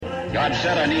God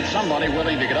said, I need somebody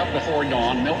willing to get up before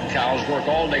dawn, milk cows, work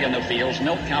all day in the fields,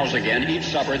 milk cows again, eat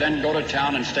supper, then go to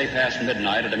town and stay past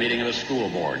midnight at a meeting of the school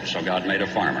board. So God made a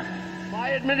farmer.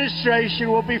 My administration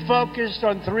will be focused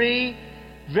on three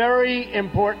very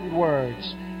important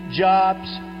words: jobs,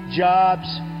 jobs,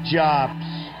 jobs.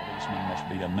 A policeman must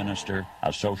be a minister,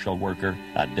 a social worker,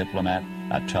 a diplomat,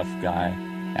 a tough guy,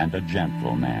 and a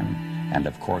gentleman. And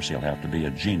of course he'll have to be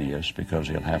a genius because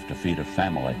he'll have to feed a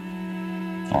family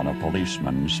on a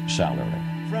policeman's salary.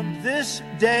 From this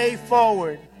day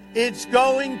forward, it's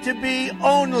going to be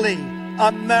only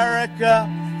America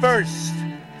first.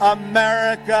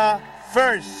 America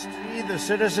first. We, the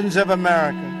citizens of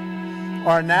America,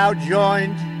 are now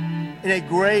joined in a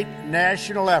great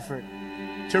national effort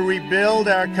to rebuild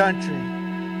our country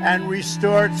and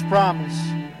restore its promise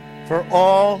for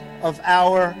all of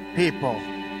our people.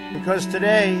 Because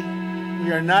today,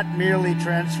 we are not merely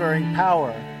transferring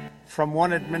power from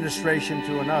one administration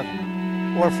to another,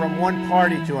 or from one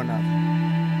party to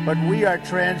another, but we are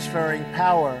transferring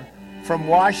power from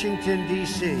Washington,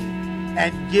 D.C.,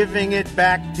 and giving it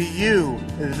back to you,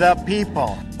 the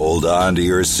people. Hold on to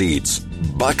your seats.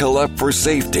 Buckle up for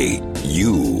safety.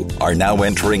 You are now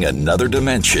entering another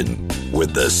dimension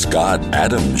with The Scott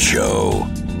Adams Show.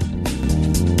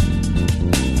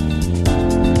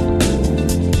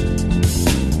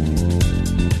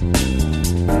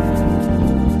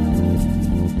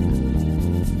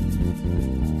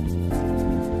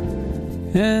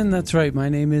 And that's right. My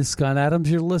name is Scott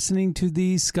Adams. You're listening to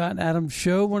the Scott Adams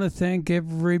Show. I want to thank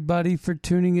everybody for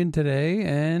tuning in today.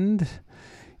 And,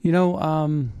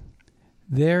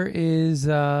 there is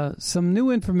some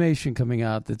new information coming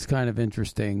out that's kind of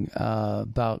interesting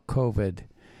about COVID.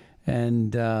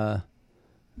 And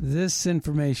this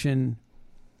information,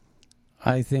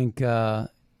 I think,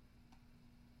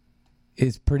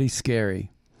 is pretty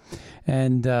scary.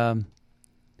 And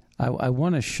I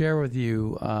want to share with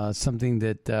you something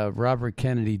that Robert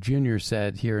Kennedy Jr.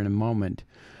 said here in a moment,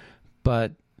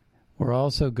 but we're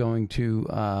also going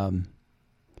to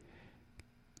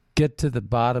get to the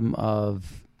bottom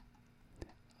of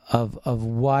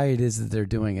why it is that they're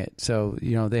doing it. So,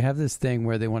 they have this thing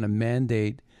where they want to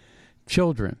mandate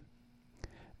children,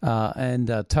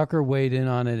 and Tucker weighed in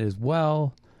on it as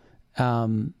well.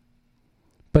 But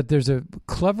there's a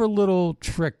clever little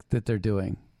trick that they're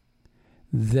doing.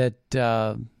 That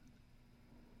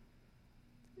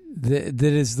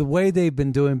is the way they've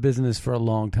been doing business for a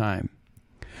long time.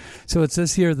 So it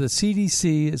says here, the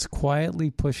CDC is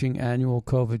quietly pushing annual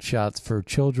COVID shots for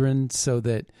children so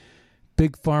that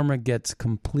Big Pharma gets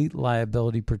complete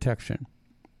liability protection.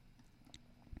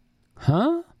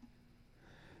 Huh?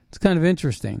 It's kind of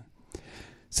interesting.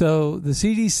 So the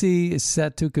CDC is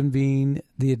set to convene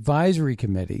the Advisory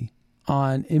Committee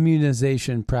on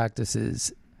Immunization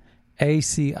Practices,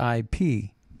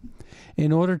 ACIP,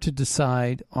 in order to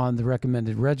decide on the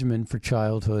recommended regimen for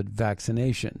childhood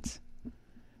vaccinations.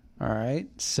 All right,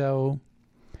 so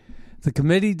the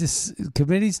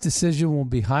committee's decision will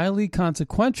be highly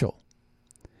consequential,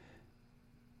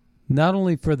 not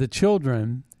only for the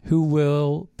children who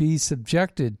will be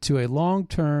subjected to a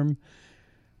long-term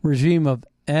regime of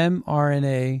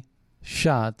mRNA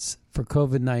shots for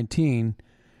COVID-19,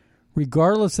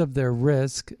 regardless of their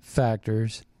risk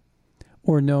factors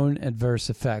or known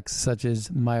adverse effects such as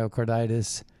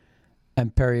myocarditis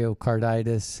and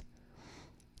pericarditis,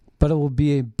 but it will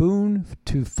be a boon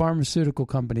to pharmaceutical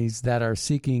companies that are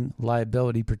seeking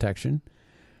liability protection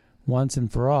once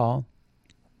and for all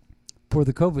for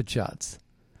the COVID shots.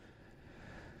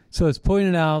 So it's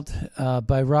pointed out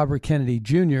by Robert Kennedy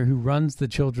Jr., who runs the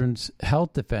Children's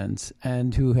Health Defense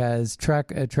and who has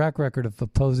a track record of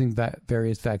opposing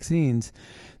various vaccines.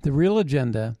 The real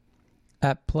agenda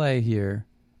at play here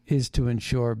is to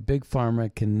ensure Big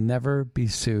Pharma can never be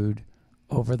sued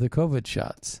over the COVID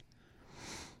shots.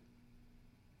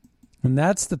 And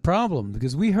that's the problem,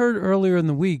 because we heard earlier in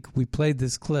the week, we played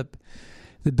this clip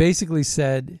that basically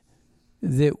said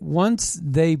that once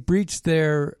they breached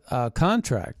their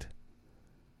contract,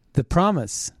 the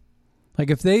promise,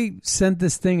 like if they sent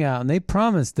this thing out and they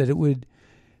promised that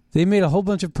they made a whole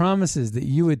bunch of promises that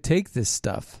you would take this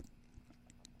stuff.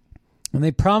 And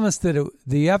they promised that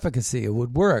the efficacy, it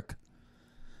would work.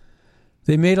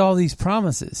 They made all these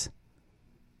promises.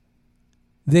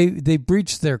 They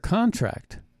breached their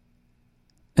contract.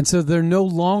 And so they're no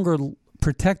longer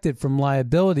protected from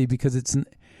liability because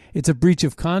it's a breach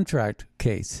of contract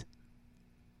case.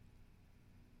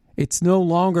 It's no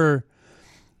longer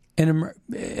an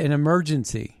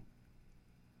emergency.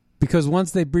 Because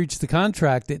once they breach the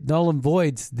contract, it null and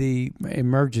voids the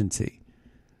emergency.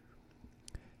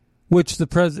 which the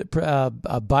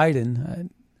Biden,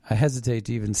 I hesitate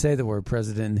to even say the word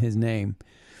president in his name,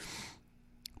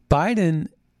 Biden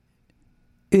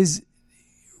is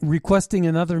requesting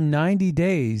another 90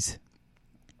 days.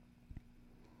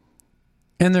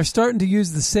 And they're starting to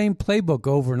use the same playbook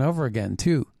over and over again,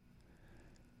 too.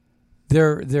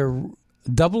 They're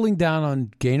doubling down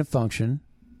on gain of function.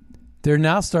 They're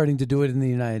now starting to do it in the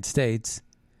United States.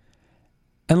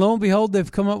 And lo and behold, they've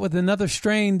come up with another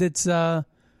strain that's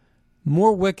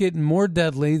more wicked and more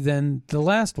deadly than the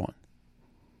last one.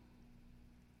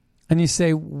 And you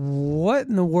say, what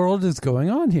in the world is going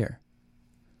on here?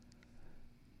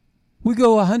 We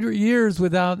go 100 years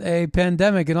without a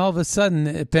pandemic, and all of a sudden,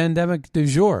 a pandemic du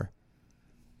jour.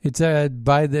 It's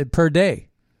per day.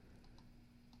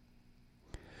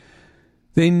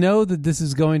 They know that this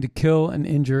is going to kill and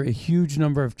injure a huge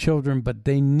number of children, but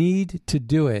they need to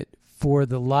do it for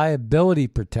the liability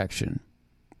protection.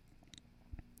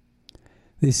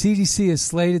 The CDC is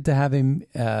slated to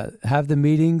have the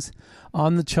meetings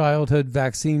on the childhood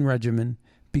vaccine regimen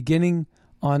beginning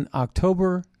on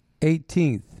October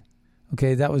 18th.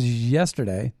 Okay, that was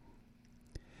yesterday.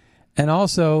 And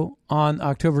also on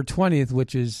October 20th,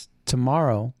 which is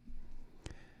tomorrow.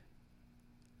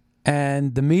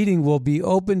 And the meeting will be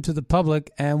open to the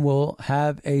public and will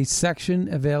have a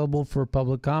section available for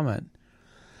public comment.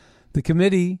 The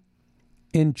committee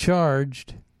in charge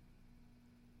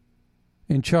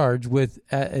with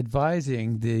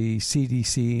advising the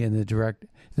CDC and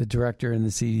the director in the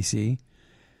CDC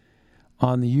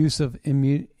on the use of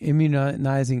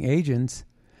immunizing agents,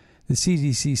 the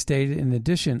CDC stated, in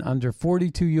addition, under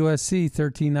 42 U.S.C.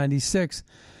 1396,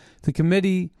 the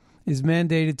committee is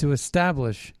mandated to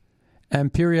establish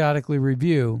and periodically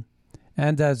review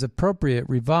and, as appropriate,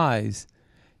 revise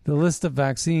the list of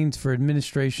vaccines for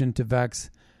administration to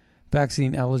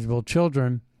vaccine-eligible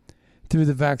children through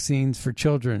the Vaccines for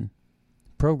Children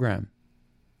program,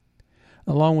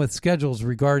 along with schedules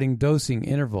regarding dosing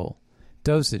interval,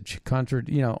 dosage,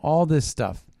 all this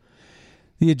stuff.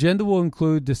 The agenda will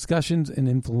include discussions in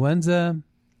influenza,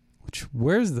 which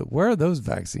where are those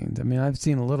vaccines? I mean, I've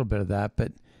seen a little bit of that,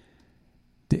 but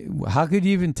how could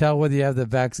you even tell whether you have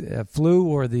the flu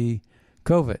or the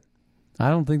COVID? I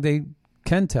don't think they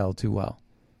can tell too well.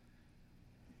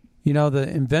 You know, the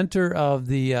inventor of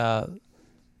the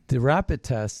rapid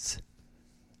tests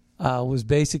was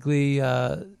basically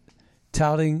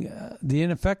touting the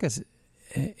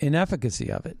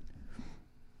inefficacy of it.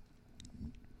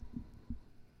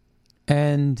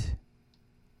 And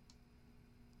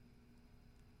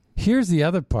here's the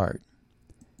other part.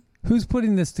 Who's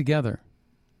putting this together?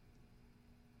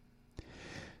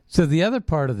 So the other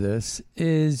part of this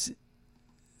is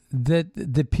that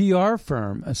the PR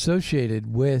firm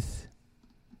associated with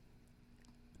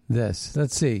this,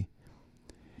 let's see.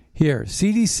 Here,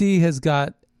 CDC has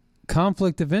got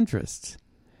conflict of interests.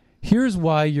 Here's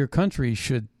why your country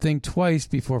should think twice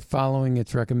before following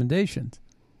its recommendations.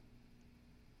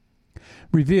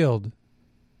 Revealed,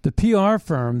 the PR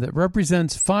firm that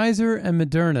represents Pfizer and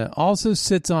Moderna also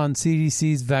sits on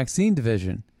CDC's vaccine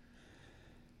division,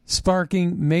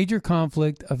 sparking major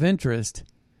conflict of interest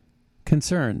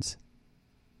concerns.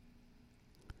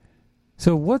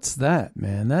 So what's that,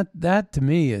 man? That to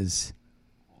me is,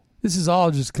 this is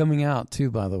all just coming out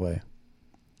too, by the way.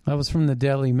 That was from the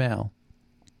Daily Mail.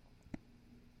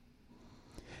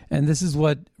 And this is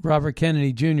what Robert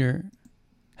Kennedy Jr.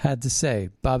 had to say,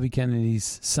 Bobby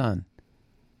Kennedy's son.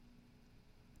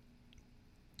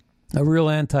 A real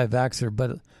anti-vaxxer,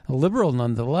 but a liberal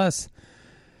nonetheless.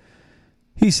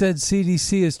 He said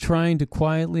CDC is trying to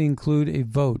quietly include a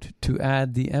vote to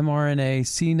add the mRNA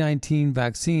C19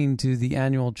 vaccine to the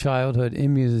annual childhood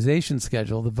immunization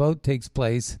schedule. The vote takes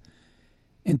place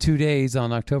in 2 days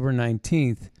on October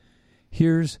 19th.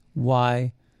 Here's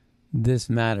why this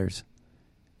matters.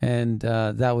 And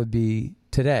that would be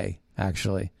today,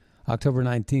 actually, October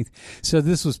 19th. So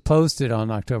this was posted on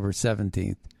October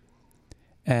 17th.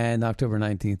 And October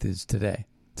 19th is today.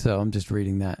 So I'm just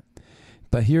reading that.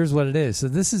 But here's what it is. So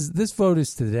this vote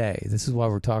is today. This is why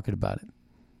we're talking about it.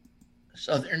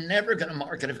 So they're never going to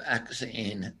market a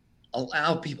vaccine,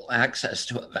 allow people access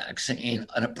to a vaccine,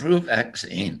 an approved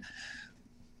vaccine,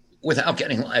 without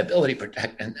getting liability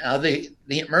protection. Now, the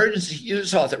emergency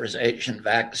use authorization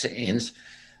vaccines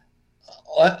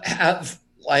have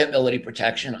liability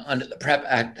protection under the PrEP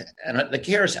Act and under the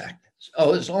CARES Act.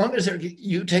 So as long as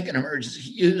you take an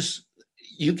emergency use,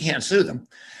 you can't sue them.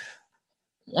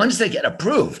 Once they get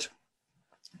approved,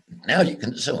 now you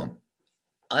can sue them,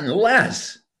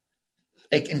 unless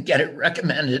they can get it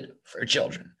recommended for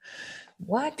children.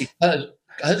 What?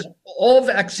 Because all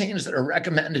vaccines that are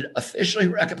officially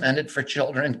recommended for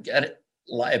children, get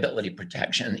liability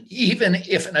protection, even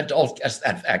if an adult gets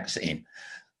that vaccine.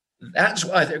 That's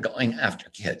why they're going after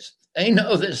kids. They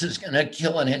know this is going to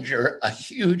kill and injure a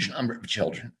huge number of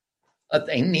children, but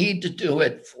they need to do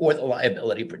it for the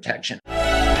liability protection.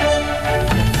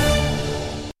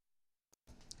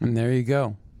 And there you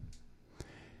go.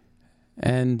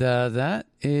 And that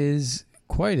is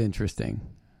quite interesting.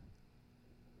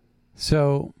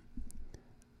 So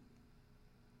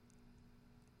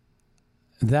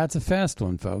that's a fast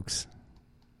one, folks.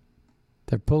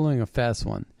 They're pulling a fast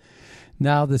one.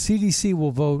 Now, the CDC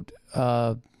will vote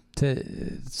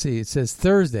it says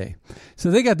Thursday.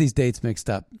 So they got these dates mixed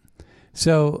up.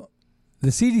 So the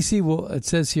CDC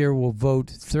will vote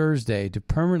Thursday to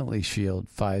permanently shield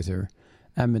Pfizer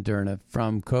and Moderna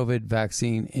from COVID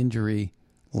vaccine injury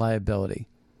liability.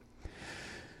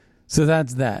 So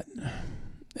that's that.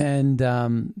 And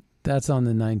that's on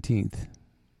the 19th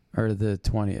or the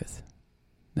 20th.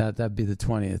 That'd be the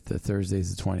 20th. The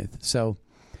Thursday's the 20th. So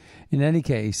in any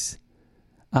case,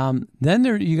 then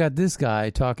you got this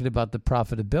guy talking about the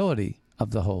profitability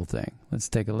of the whole thing. Let's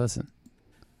take a listen.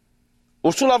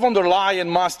 Ursula von der Leyen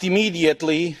must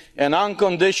immediately and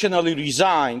unconditionally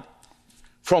resign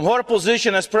from her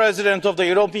position as president of the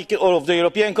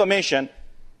European Commission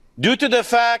due to the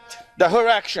fact that her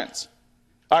actions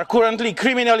are currently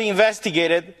criminally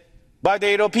investigated by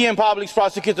the European Public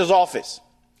Prosecutor's Office.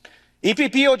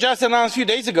 EPPO just announced a few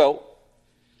days ago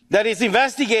that is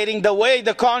investigating the way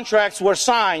the contracts were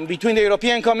signed between the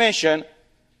European Commission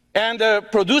and the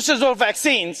producers of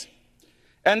vaccines.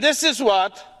 And this is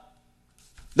what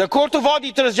the Court of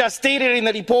Auditors just stated in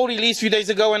a report released a few days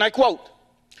ago, and I quote,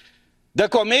 "The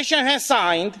Commission has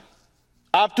signed,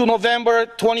 up to November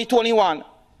 2021,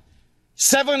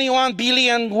 71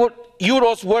 billion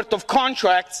euros worth of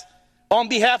contracts on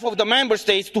behalf of the member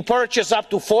states to purchase up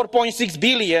to 4.6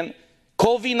 billion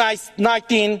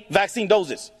COVID-19 vaccine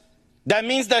doses. That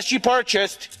means that she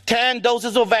purchased 10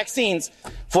 doses of vaccines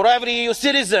for every EU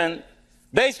citizen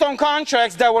based on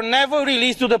contracts that were never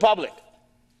released to the public.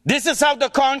 This is how the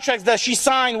contracts that she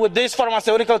signed with these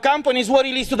pharmaceutical companies were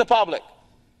released to the public.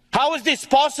 How is this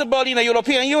possible in the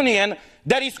European Union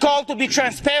that is called to be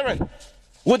transparent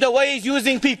with the way it's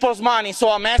using people's money? So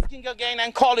I'm asking again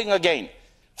and calling again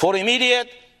for immediate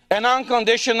and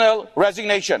unconditional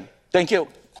resignation. Thank you.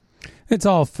 It's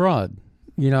all fraud.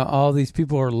 You know, all these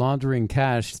people are laundering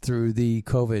cash through the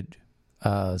COVID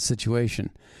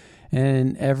situation.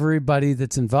 And everybody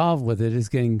that's involved with it is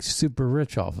getting super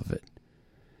rich off of it.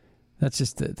 That's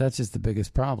just the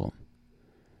biggest problem.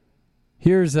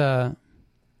 Here's a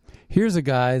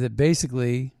guy that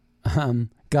basically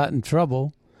got in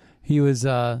trouble. He was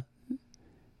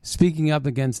speaking up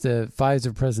against a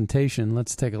Pfizer presentation.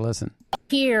 Let's take a listen.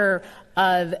 Fear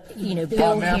of,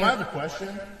 Bill. Ma'am, I have a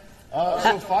question. So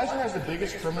Pfizer has the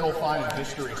biggest criminal fine in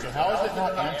history. So how is it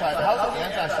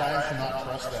anti-science to not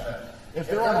trust them? If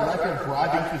they're on record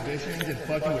bribing physicians and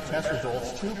fudging with test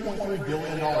results, $2.3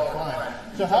 billion fine.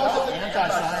 So how is it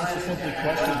anti-science to simply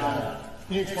question them?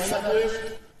 Can you explain that, please?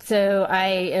 So I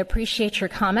appreciate your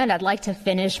comment. I'd like to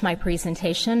finish my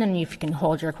presentation, and you can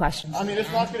hold your questions. I mean,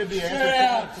 it's not going to be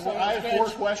answered. I have 4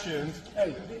 questions.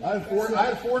 I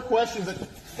have four questions that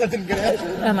didn't get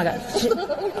answered. Oh my God!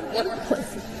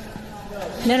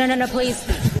 No, please.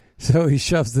 So he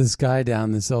shoves this guy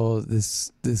down.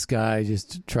 This guy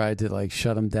just tried to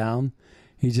shut him down.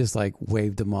 He just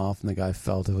waved him off, and the guy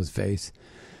fell to his face.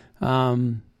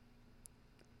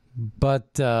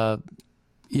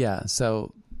 Yeah.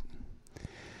 So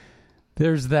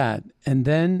there's that, and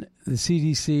then the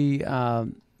CDC.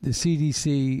 The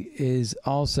CDC is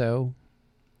also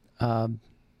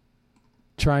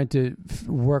trying to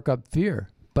work up fear.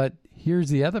 But here's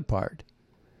the other part.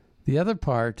 The other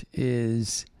part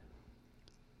is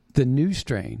the new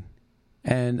strain.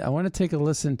 And I want to take a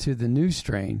listen to the new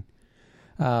strain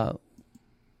right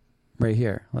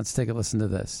here. Let's take a listen to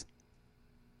this.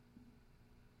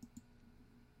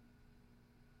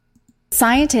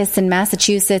 Scientists in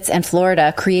Massachusetts and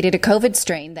Florida created a COVID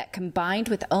strain that combined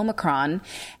with Omicron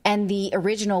and the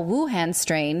original Wuhan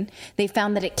strain. They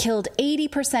found that it killed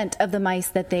 80% of the mice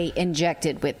that they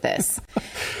injected with this.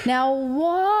 Now,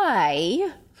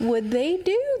 why would they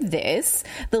do this?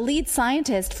 The lead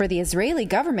scientist for the Israeli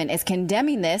government is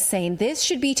condemning this, saying this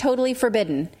should be totally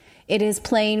forbidden. It is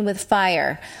playing with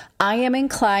fire. I am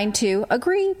inclined to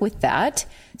agree with that.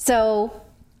 So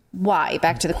why?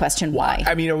 Back to the question, why?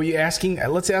 I mean, are we asking?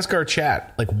 Let's ask our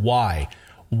chat, why?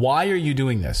 Why are you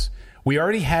doing this? We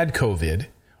already had COVID,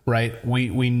 right?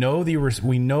 We know the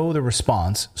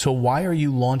response. So why are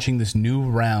you launching this new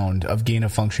round of gain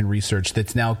of function research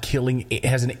that's now it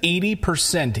has an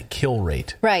 80% kill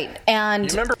rate? Right.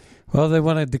 And well, they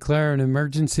want to declare an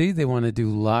emergency. They want to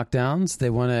do lockdowns. They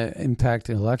want to impact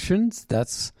elections.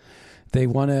 They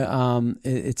want to.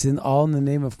 It's all in the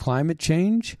name of climate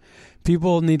change.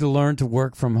 People need to learn to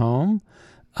work from home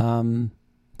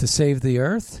to save the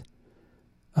earth.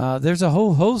 There's a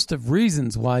whole host of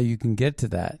reasons why you can get to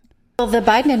that. Well, the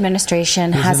Biden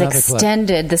administration has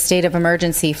extended the state of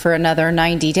emergency for another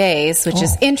 90 days, which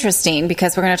is interesting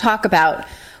because we're going to talk about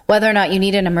whether or not you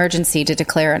need an emergency to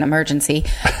declare an emergency,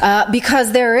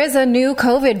 because there is a new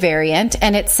COVID variant,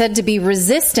 and it's said to be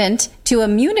resistant to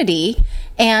immunity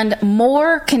and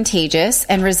more contagious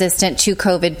and resistant to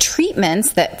COVID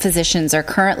treatments that physicians are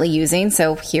currently using.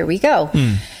 So here we go.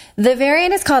 The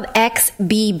variant is called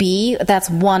XBB. That's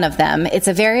one of them. It's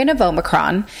a variant of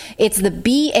Omicron. It's the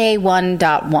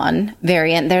BA1.1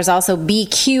 variant. There's also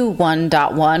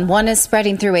BQ1.1. One is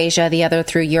spreading through Asia, the other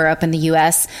through Europe and the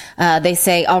U.S. They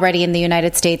say already in the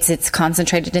United States it's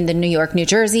concentrated in the New York, New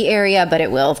Jersey area, but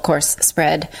it will, of course,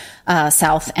 spread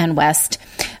south and west.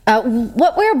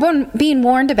 What we're being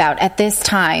warned about at this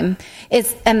time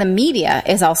is, and the media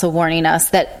is also warning us,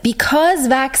 that because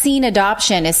vaccine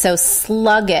adoption is so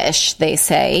sluggish, they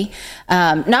say,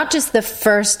 not just the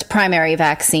first primary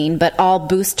vaccine, but all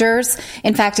boosters.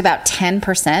 In fact, about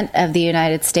 10% of the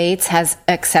United States has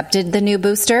accepted the new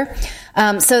booster.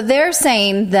 So they're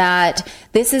saying that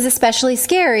this is especially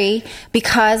scary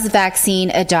because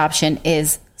vaccine adoption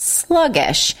is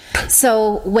sluggish.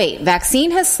 So wait,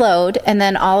 vaccine has slowed, and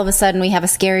then all of a sudden we have a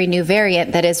scary new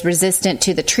variant that is resistant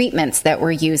to the treatments that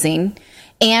we're using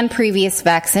and previous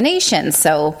vaccinations.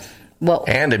 So, well,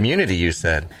 and immunity, you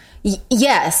said.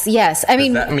 Yes. I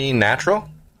mean, does that mean natural?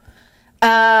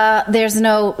 There's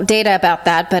no data about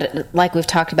that, but like we've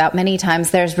talked about many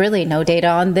times, there's really no data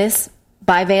on this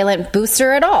bivalent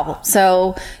booster at all.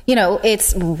 So,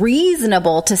 it's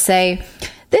reasonable to say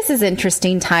this is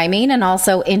interesting timing and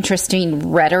also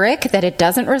interesting rhetoric that it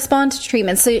doesn't respond to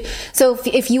treatment. So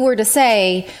if you were to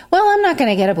say, well, I'm not going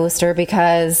to get a booster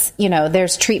because,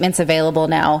 there's treatments available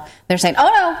now. They're saying, oh,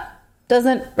 no,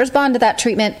 doesn't respond to that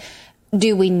treatment.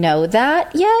 Do we know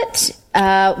that yet?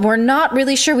 We're not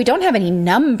really sure. We don't have any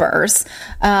numbers.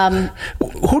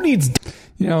 Who needs...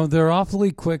 they're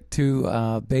awfully quick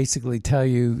to basically tell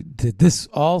you that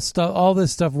all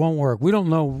this stuff won't work. We don't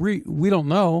know. We don't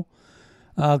know.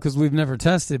 Because we've never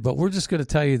tested, but we're just going to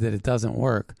tell you that it doesn't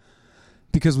work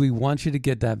because we want you to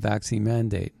get that vaccine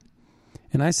mandate.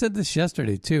 And I said this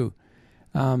yesterday, too,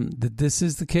 that this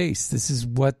is the case. This is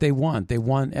what they want. They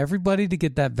want everybody to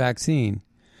get that vaccine.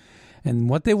 And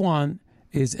what they want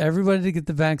is everybody to get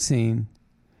the vaccine.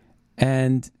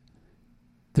 And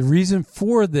the reason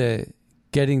for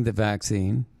getting the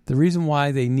vaccine, the reason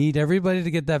why they need everybody to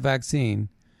get that vaccine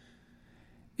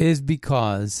is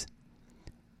because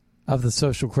of the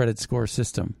social credit score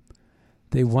system.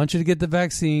 They want you to get the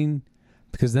vaccine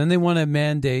because then they want to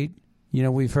mandate.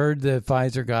 We've heard the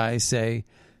Pfizer guys say,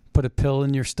 put a pill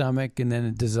in your stomach and then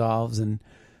it dissolves and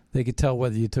they could tell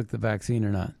whether you took the vaccine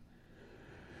or not.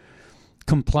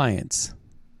 Compliance.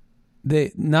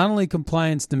 Not only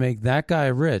compliance to make that guy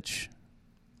rich,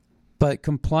 but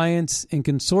compliance in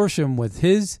consortium with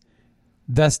his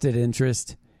vested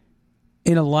interest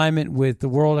in alignment with the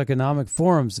World Economic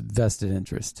Forum's vested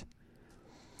interest.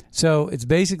 So it's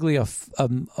basically a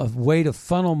way to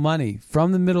funnel money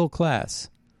from the middle class,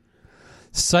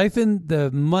 siphon the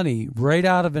money right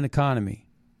out of an economy,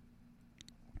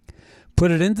 put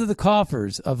it into the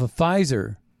coffers of a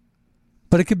Pfizer,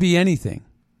 but it could be anything.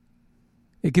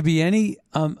 It could be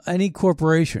any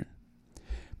corporation,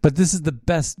 but this is the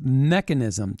best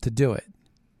mechanism to do it.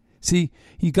 See,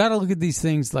 you got to look at these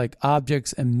things like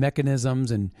objects and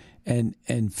mechanisms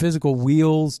and physical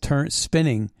wheels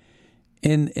spinning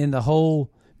in the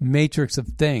whole matrix of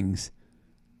things.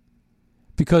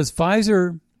 Because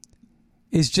Pfizer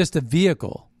is just a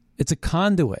vehicle. It's a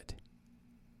conduit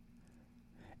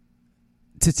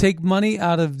to take money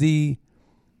out of the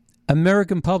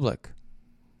American public.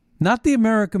 Not the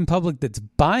American public that's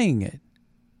buying it.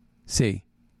 See,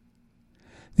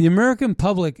 the American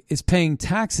public is paying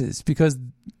taxes because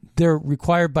they're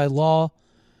required by law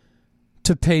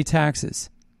to pay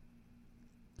taxes.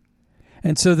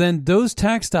 And so then those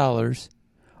tax dollars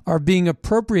are being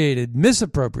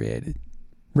misappropriated,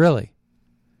 really.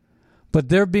 But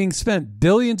they're being spent.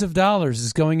 Billions of dollars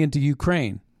is going into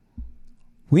Ukraine.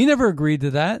 We never agreed to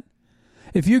that.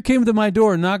 If you came to my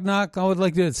door, knock, knock, I would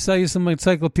like to sell you some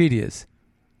encyclopedias.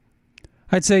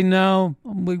 I'd say, no,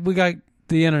 we got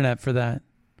the internet for that.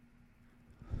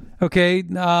 Okay,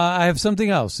 I have something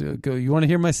else. You want to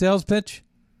hear my sales pitch?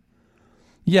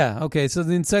 Yeah, okay. So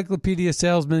the encyclopedia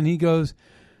salesman, he goes,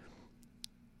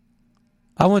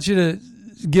 I want you to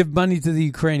give money to the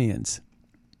Ukrainians.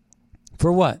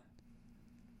 For what?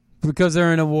 Because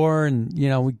they're in a war and,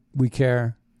 we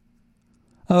care.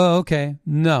 Oh, okay.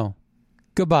 No.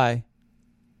 Goodbye.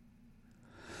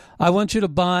 I want you to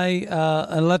buy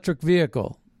an electric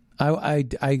vehicle. I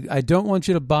don't want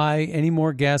you to buy any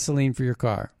more gasoline for your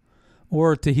car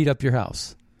or to heat up your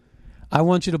house. I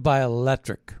want you to buy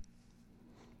electric.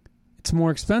 It's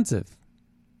more expensive.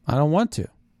 I don't want to.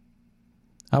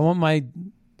 I want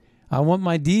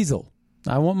my diesel.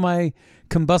 I want my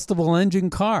combustible engine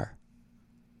car.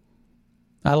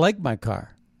 I like my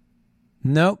car.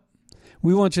 Nope.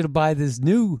 We want you to buy this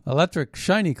new electric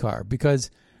shiny car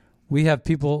because we have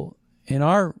people in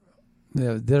our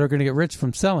that are going to get rich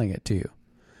from selling it to you.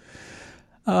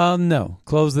 No.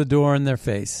 Close the door in their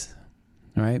face.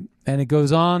 All right? And it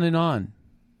goes on and on.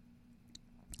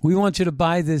 We want you to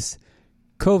buy this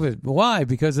COVID. Why?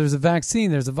 Because there's a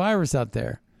vaccine. There's a virus out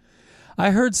there.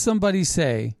 I heard somebody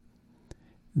say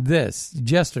this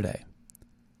yesterday,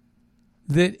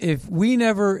 that if we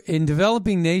never, in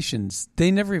developing nations, they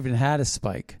never even had a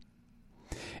spike.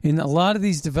 In a lot of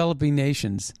these developing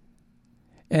nations,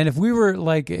 and if we were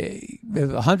like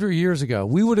 100 years ago,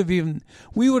 we would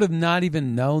have not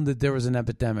even known that there was an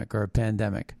epidemic or a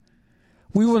pandemic.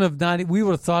 We would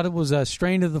have thought it was a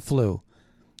strain of the flu.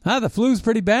 The flu's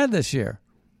pretty bad this year.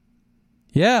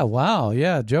 Yeah, wow,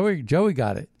 yeah, Joey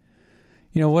got it.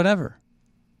 Whatever.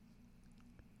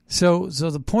 So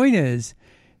the point is,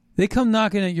 they come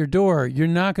knocking at your door, you're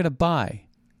not going to buy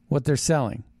what they're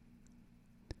selling.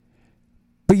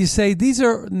 But you say, these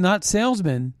are not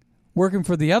salesmen working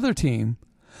for the other team.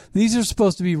 These are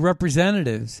supposed to be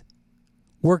representatives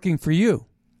working for you.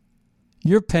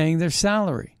 You're paying their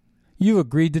salary. You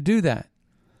agreed to do that.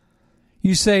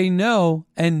 You say no,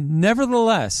 and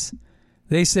nevertheless,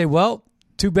 they say, well,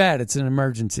 too bad, it's an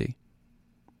emergency.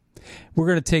 We're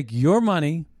going to take your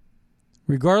money,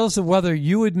 regardless of whether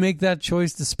you would make that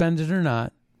choice to spend it or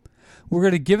not. We're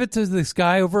going to give it to this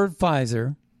guy over at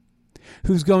Pfizer,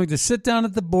 who's going to sit down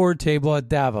at the board table at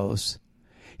Davos.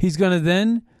 He's going to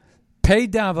then pay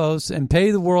Davos and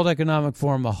pay the World Economic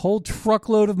Forum a whole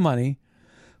truckload of money,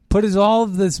 put all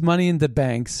of this money into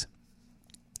banks.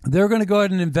 They're going to go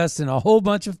ahead and invest in a whole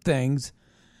bunch of things,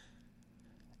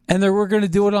 and we're going to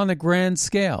do it on a grand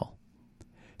scale.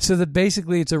 So that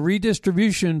basically it's a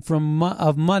redistribution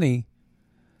of money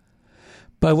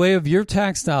by way of your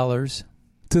tax dollars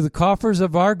to the coffers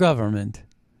of our government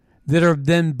that are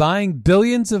then buying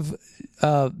billions of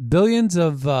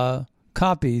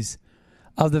copies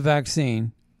of the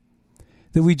vaccine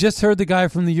that we just heard the guy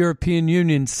from the European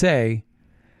Union say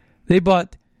they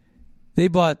bought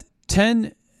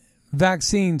 10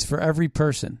 vaccines for every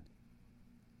person.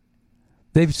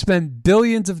 They've spent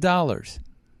billions of dollars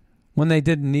when they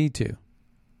didn't need to.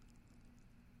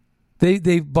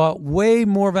 They've bought way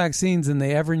more vaccines than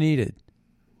they ever needed.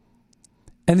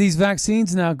 And these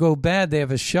vaccines now go bad. They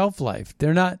have a shelf life.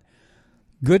 They're not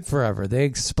good forever. They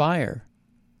expire.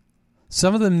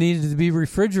 Some of them needed to be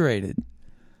refrigerated.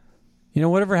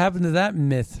 Whatever happened to that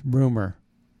myth rumor?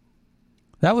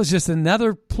 That was just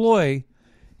another ploy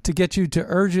to get you to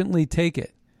urgently take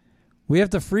it. We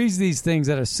have to freeze these things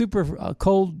at a super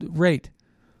cold rate.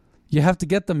 You have to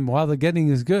get them while the getting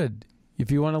is good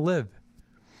if you want to live.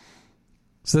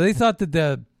 So they thought that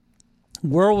the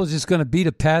world was just going to beat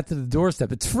a path to the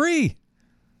doorstep. It's free.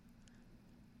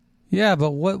 Yeah,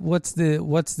 but what's the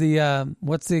real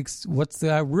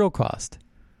cost?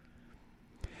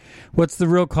 What's the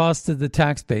real cost to the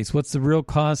tax base? What's the real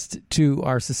cost to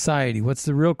our society? What's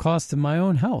the real cost to my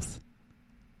own health?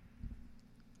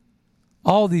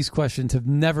 All these questions have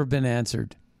never been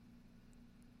answered.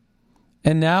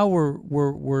 And now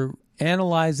we're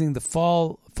analyzing the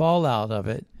fallout of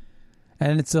it,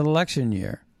 and it's an election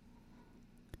year.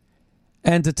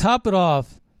 And to top it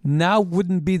off, now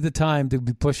wouldn't be the time to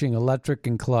be pushing electric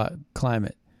and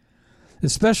climate,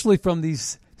 especially from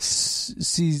these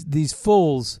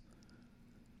fools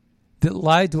that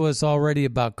lied to us already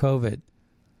about COVID.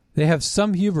 They have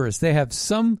some hubris. They have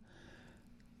some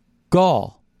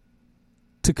gall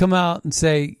to come out and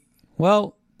say,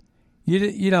 well,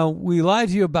 we lied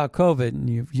to you about COVID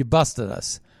and you busted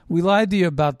us. We lied to you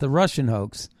about the Russian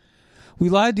hoax. We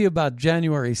lied to you about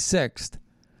January 6th.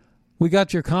 We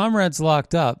got your comrades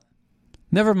locked up.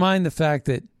 Never mind the fact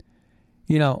that,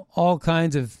 all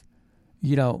kinds of,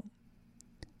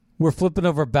 we're flipping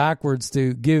over backwards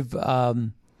to give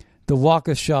the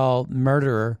Waukesha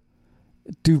murderer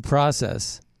due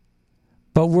process.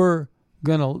 But we're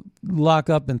going to lock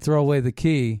up and throw away the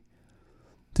key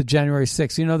to January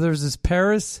 6th. You know, there's this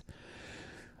Paris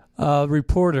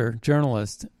reporter,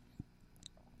 journalist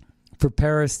for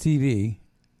Paris TV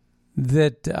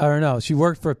she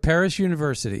worked for Paris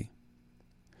University,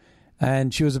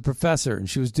 and she was a professor, and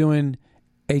she was doing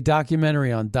a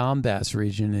documentary on Donbass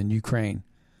region in Ukraine.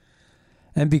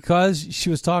 And because she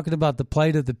was talking about the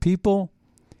plight of the people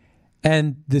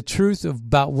and the truth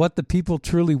about what the people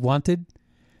truly wanted,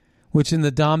 which in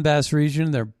the Donbass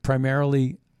region, they're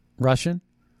primarily Russian,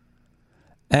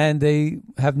 and they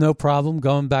have no problem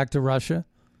going back to Russia,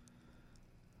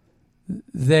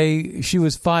 she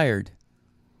was fired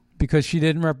because she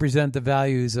didn't represent the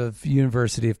values of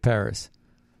University of Paris.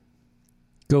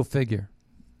 Go figure.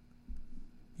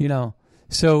 You know,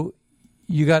 so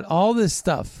you got all this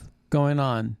stuff going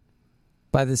on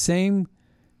by the same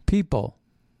people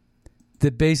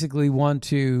that basically want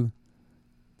to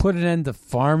put an end to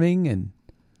farming and,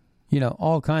 you know,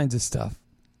 all kinds of stuff.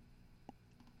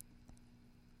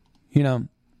 You know,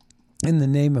 in the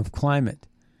name of climate.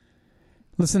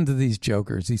 Listen to these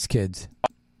jokers, these kids.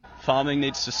 Farming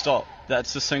needs to stop.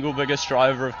 That's the single biggest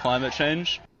driver of climate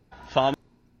change.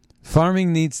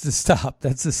 Farming needs to stop.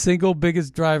 That's the single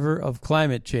biggest driver of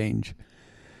climate change.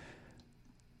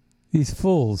 These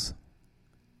fools.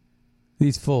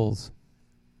 These fools.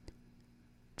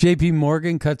 JP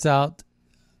Morgan cuts out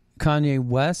Kanye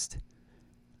West.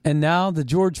 And now the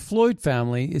George Floyd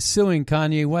family is suing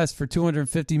Kanye West for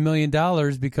 $250 million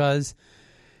because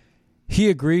he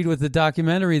agreed with the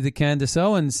documentary that Candace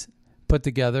Owens put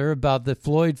together about the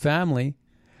Floyd family,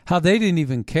 how they didn't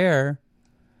even care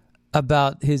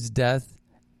about his death.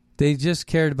 They just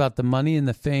cared about the money and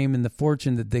the fame and the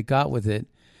fortune that they got with it,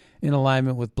 in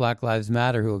alignment with Black Lives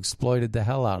Matter, who exploited the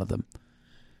hell out of them.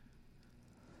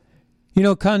 You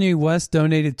know, Kanye West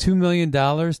donated $2 million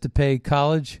to pay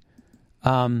college.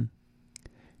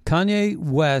 Kanye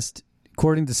West,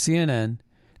 according to CNN,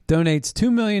 donates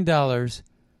 $2 million,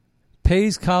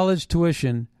 pays college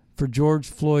tuition for George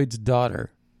Floyd's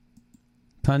daughter.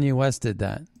 Kanye West did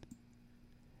that.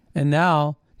 And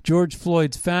now George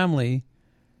Floyd's family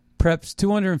preps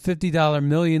 $250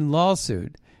 million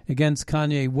lawsuit against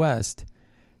Kanye West.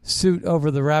 Suit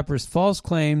over the rapper's false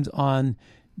claims on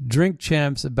Drink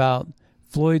Champs about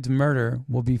Floyd's murder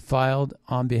will be filed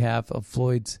on behalf of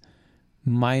Floyd's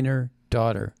minor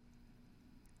daughter.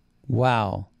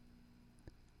 Wow.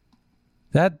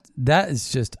 That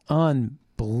is just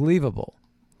unbelievable.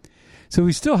 So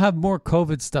we still have more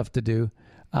COVID stuff to do.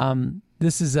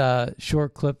 This is a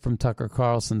short clip from Tucker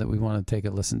Carlson that we want to take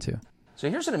a listen to. So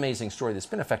here's an amazing story that's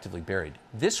been effectively buried.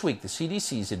 This week, the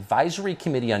CDC's Advisory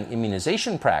Committee on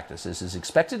Immunization Practices is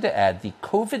expected to add the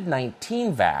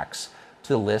COVID-19 vax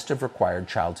to the list of required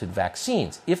childhood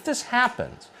vaccines. If this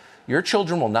happens, your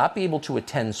children will not be able to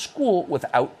attend school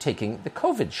without taking the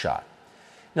COVID shot.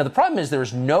 Now, the problem is there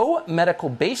is no medical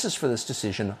basis for this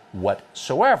decision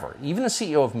whatsoever. Even the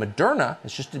CEO of Moderna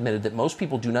has just admitted that most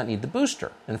people do not need the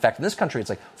booster. And in fact, in this country, it's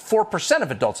like 4% of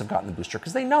adults have gotten the booster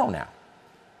because they know now.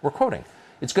 We're quoting,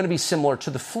 "It's going to be similar to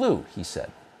the flu," he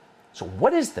said. So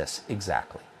what is this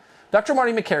exactly? Dr.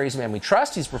 Marty Makary is a man we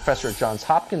trust. He's a professor at Johns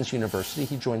Hopkins University.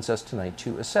 He joins us tonight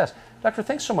to assess. Doctor,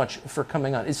 thanks so much for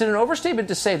coming on. Is it an overstatement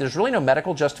to say there's really no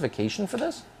medical justification for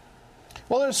this?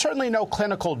 Well, there's certainly no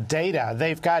clinical data.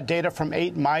 They've got data from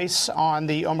 8 mice on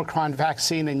the Omicron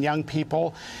vaccine in young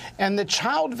people. And the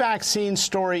child vaccine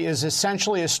story is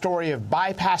essentially a story of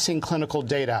bypassing clinical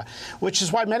data, which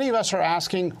is why many of us are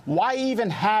asking, why even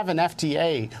have an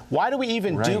FDA? Why do we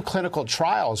even do clinical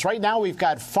trials? Right now, we've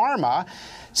got pharma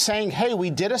saying, hey, we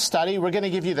did a study. We're going to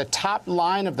give you the top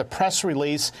line of the press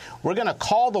release. We're going to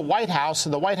call the White House,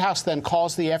 and the White House then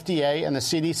calls the FDA and the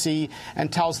CDC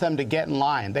and tells them to get in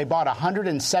line. They bought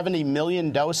 170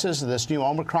 million doses of this new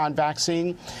Omicron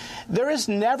vaccine. There has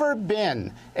never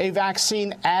been a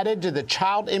vaccine added to the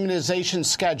child immunization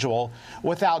schedule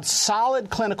without solid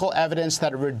clinical evidence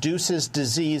that it reduces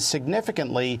disease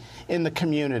significantly in the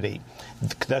community.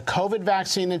 The COVID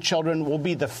vaccine in children will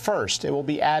be the first. It will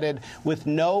be added with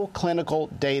no clinical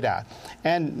data.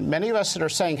 And many of us that are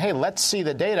saying, hey, let's see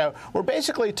the data, we're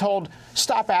basically told,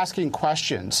 stop asking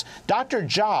questions. Dr.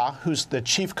 Jha, who's the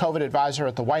chief COVID advisor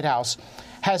at the White House,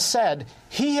 has said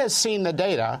he has seen the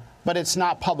data, but it's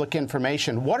not public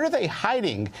information. What are they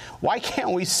hiding? Why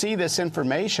can't we see this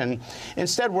information?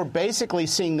 Instead, we're basically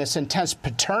seeing this intense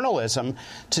paternalism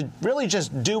to really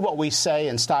just do what we say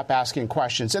and stop asking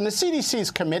questions. And the CDC's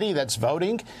committee that's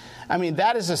voting, I mean,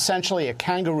 that is essentially a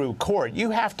kangaroo court. You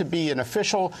have to be an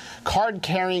official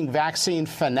card-carrying vaccine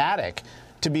fanatic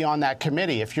to be on that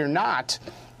committee. If you're not,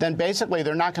 then basically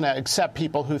they're not going to accept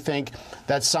people who think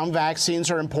that some vaccines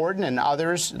are important and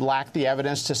others lack the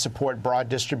evidence to support broad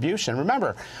distribution.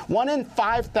 Remember, 1 in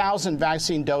 5,000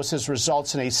 vaccine doses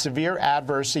results in a severe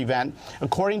adverse event,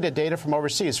 according to data from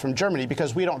overseas, from Germany,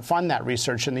 because we don't fund that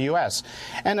research in the U.S.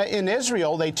 And in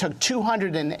Israel, they took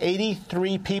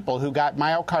 283 people who got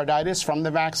myocarditis from the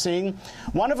vaccine.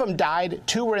 One of them died.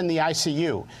 2 were in the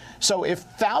ICU. So if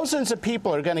thousands of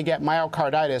people are going to get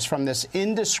myocarditis from this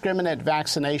indiscriminate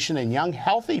vaccination in young,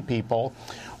 healthy people,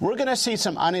 we're going to see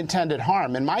some unintended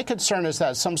harm. And my concern is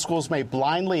that some schools may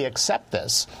blindly accept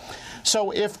this. So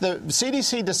if the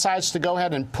CDC decides to go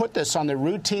ahead and put this on the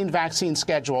routine vaccine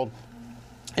schedule,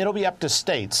 it'll be up to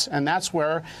states. And that's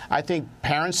where I think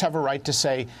parents have a right to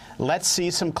say, let's see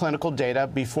some clinical data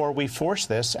before we force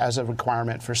this as a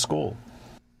requirement for school.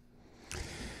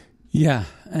 Yeah.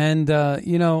 And,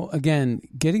 again,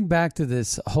 getting back to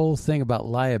this whole thing about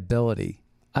liability,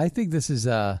 I think this is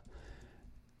a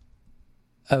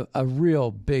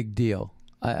real big deal.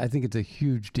 I think it's a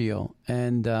huge deal.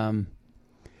 And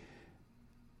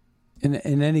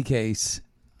in any case,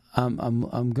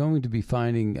 I'm going to be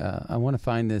finding, I want to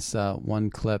find this one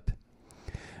clip.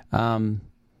 So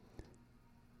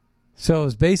it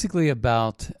was basically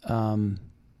about...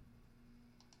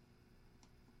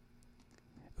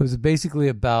 It was basically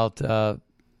about, the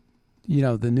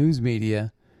news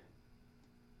media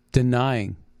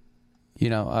denying,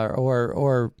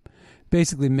 or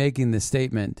basically making the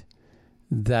statement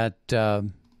that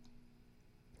the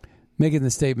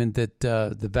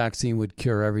vaccine would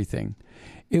cure everything.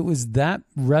 It was that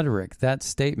rhetoric, that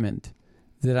statement,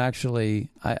 that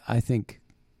actually I think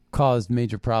caused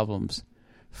major problems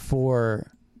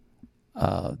for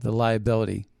the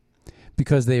liability.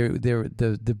 Because they were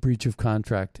the breach of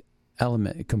contract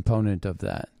component of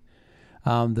that.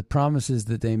 The promises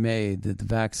that they made that the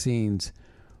vaccines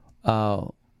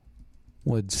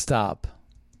would stop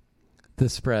the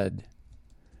spread,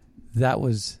 that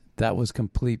was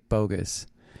complete bogus.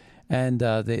 And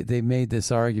they made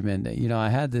this argument. I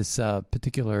had this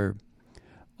particular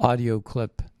audio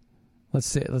clip.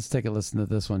 Let's take a listen to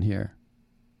this one here.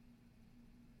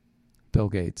 Bill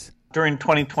Gates. During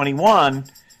 2021,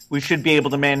 we should be able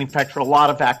to manufacture a lot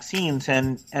of vaccines,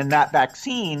 and that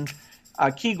vaccine,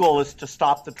 key goal is to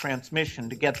stop the transmission,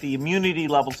 to get the immunity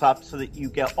levels up so that you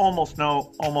get almost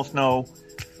no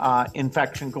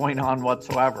infection going on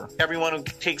whatsoever. Everyone who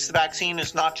takes the vaccine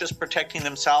is not just protecting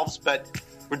themselves, but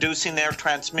reducing their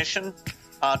transmission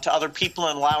to other people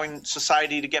and allowing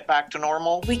society to get back to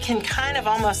normal. We can kind of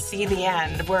almost see the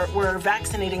end. We're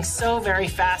vaccinating so very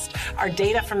fast. Our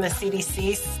data from the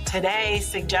CDC today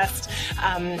suggests,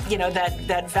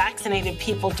 that vaccinated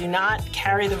people do not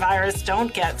carry the virus,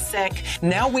 don't get sick.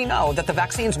 Now we know that the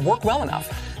vaccines work well enough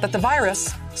that the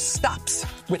virus stops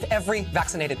with every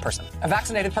vaccinated person. A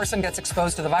vaccinated person gets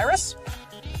exposed to the virus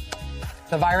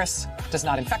does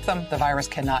not infect them. The virus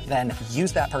cannot then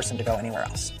use that person to go anywhere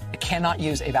else. It cannot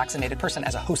use a vaccinated person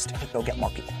as a host to go get more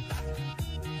people.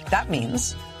 That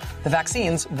means the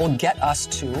vaccines will get us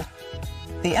to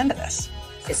the end of this.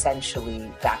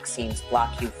 Essentially, vaccines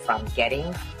block you from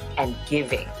getting and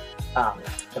giving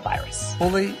the virus.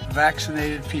 Fully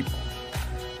vaccinated people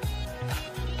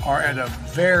are at a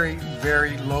very,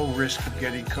 very low risk of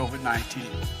getting COVID-19.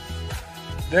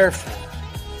 Therefore,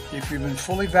 if you've been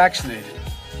fully vaccinated,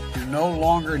 you no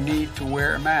longer need to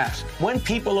wear a mask. When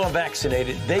people are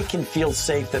vaccinated, they can feel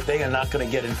safe that they are not going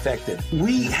to get infected.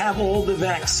 We have all the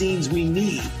vaccines we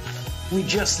need. We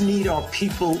just need our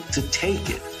people to take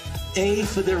it. A,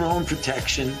 for their own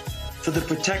protection, for the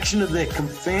protection of their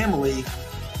family,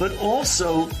 but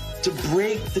also to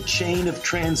break the chain of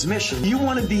transmission. You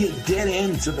want to be a dead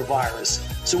end to the virus.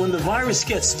 So when the virus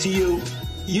gets to you,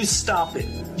 you stop it.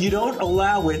 You don't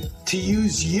allow it to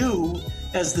use you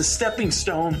as the stepping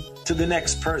stone to the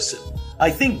next person. I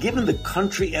think given the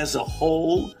country as a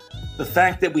whole, the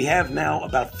fact that we have now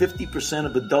about 50%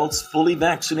 of adults fully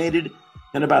vaccinated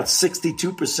and about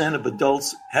 62% of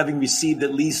adults having received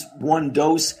at least one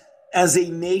dose, as a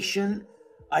nation,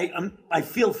 I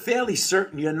feel fairly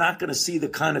certain you're not going to see the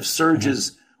kind of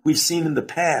surges we've seen in the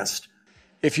past.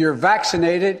 If you're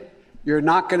vaccinated, you're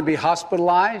not going to be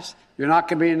hospitalized, you're not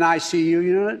going to be in an ICU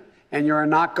unit, and you're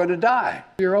not going to die.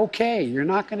 You're okay. You're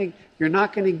not going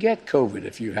to get COVID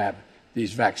if you have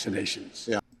these vaccinations.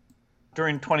 Yeah.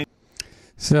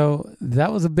 So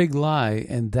that was a big lie,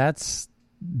 and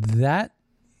that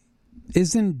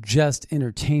isn't just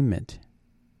entertainment.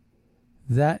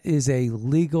 That is a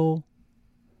legal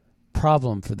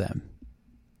problem for them.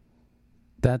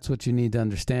 That's what you need to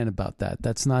understand about that.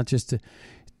 That's not just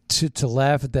to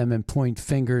laugh at them and point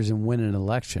fingers and win an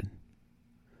election.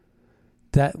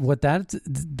 What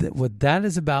that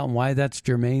is about and why that's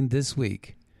germane this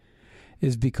week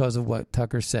is because of what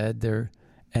Tucker said there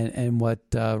and what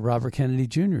Robert Kennedy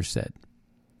Jr. said.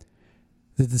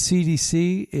 That the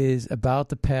CDC is about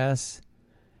to pass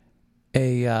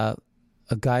a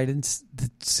guidance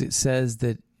that says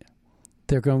that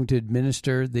they're going to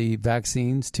administer the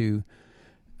vaccines to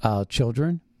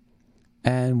children.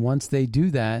 And once they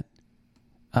do that,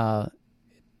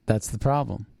 that's the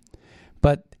problem.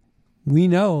 But we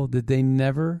know that they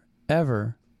never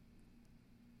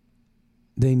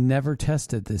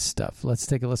tested this stuff. Let's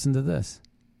take a listen to this.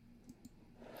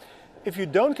 If you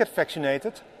don't get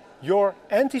vaccinated, you're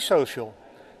antisocial.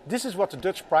 This is what the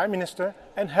Dutch Prime Minister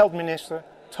and Health Minister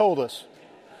told us.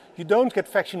 You don't get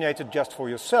vaccinated just for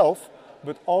yourself,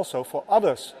 but also for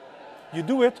others. You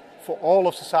do it for all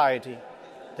of society.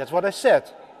 That's what I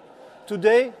said.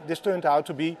 Today, this turned out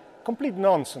to be complete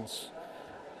nonsense.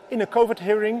 In a COVID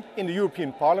hearing in the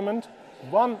European Parliament,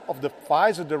 one of the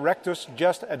Pfizer directors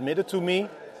just admitted to me,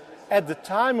 at the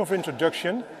time of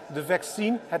introduction, the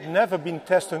vaccine had never been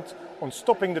tested on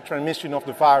stopping the transmission of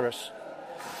the virus.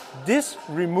 This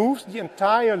removes the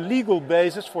entire legal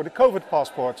basis for the COVID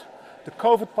passport. The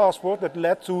COVID passport that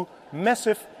led to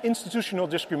massive institutional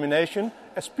discrimination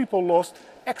as people lost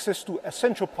access to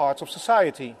essential parts of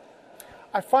society.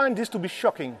 I find this to be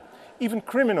shocking, even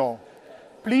criminal.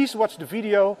 Please watch the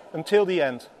video until the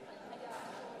end.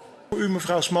 Voor u,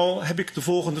 mevrouw Small, heb ik de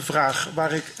volgende vraag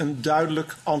waar ik een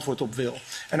duidelijk antwoord op wil.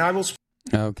 And I will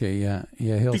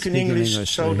he'll speak in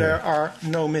English so there are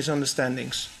no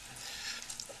misunderstandings.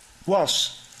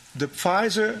 Was the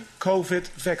Pfizer COVID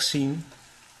vaccine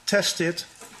tested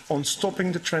on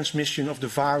stopping the transmission of the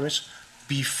virus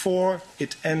before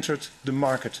it entered the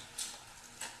market?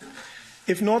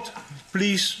 If not,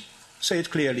 please say it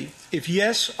clearly. If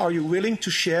yes, are you willing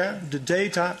to share the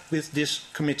data with this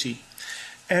committee?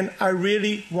 And I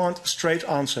really want a straight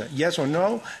answer, yes or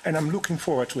no, and I'm looking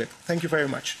forward to it. Thank you very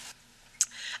much.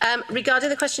 Regarding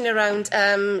the question around,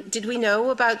 did we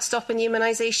know about stopping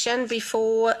immunisation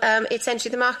before it's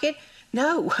entered the market?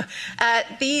 No.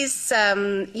 We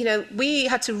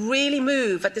had to really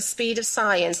move at the speed of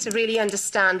science to really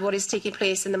understand what is taking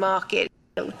place in the market.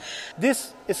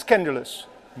 This is scandalous.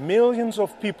 Millions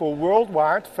of people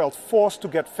worldwide felt forced to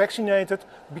get vaccinated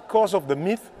because of the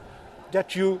myth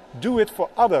that you do it for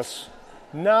others.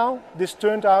 Now this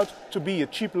turned out to be a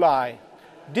cheap lie.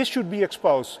 This should be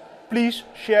exposed. Please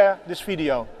share this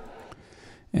video.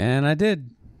 And I did.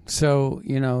 So,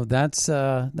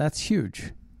 that's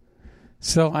huge.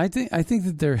 So I think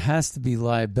that there has to be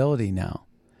liability now.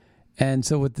 And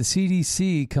so with the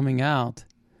CDC coming out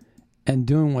and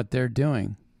doing what they're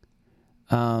doing,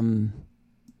 to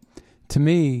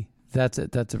me, that's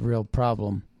a real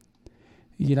problem.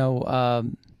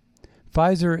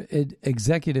 Pfizer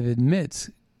executive admits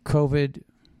COVID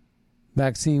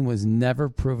vaccine was never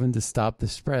proven to stop the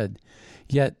spread.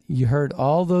 Yet you heard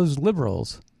all those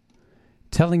liberals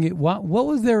telling it what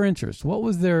was their interest? What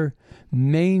was their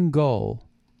main goal?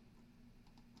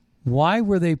 Why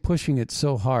were they pushing it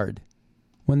so hard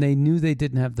when they knew they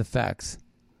didn't have the facts?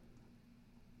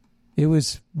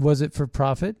 Was it for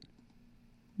profit?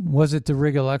 Was it to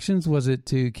rig elections? Was it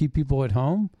to keep people at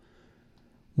home?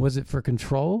 Was it for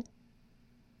control?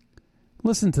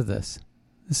 Listen to this.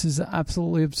 This is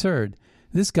absolutely absurd.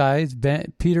 This guy is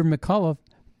Peter McCullough,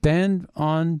 banned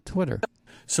on Twitter.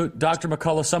 So, Dr.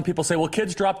 McCullough, some people say, well,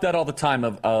 kids drop dead all the time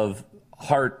of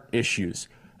heart issues.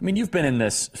 I mean, you've been in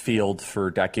this field for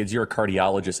decades. You're a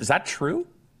cardiologist. Is that true?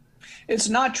 It's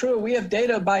not true. We have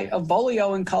data by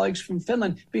Avolio and colleagues from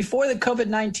Finland. Before the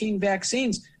COVID-19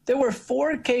 vaccines, there were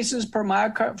 4 cases for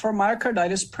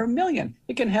myocarditis per million.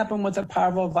 It can happen with a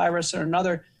parvovirus or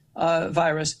another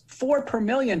virus, 4 per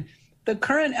million. The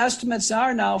current estimates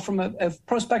are now from a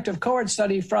prospective cohort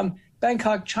study from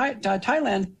Bangkok,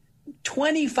 Thailand,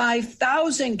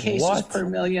 25,000 cases per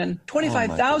million.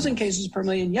 25,000 cases per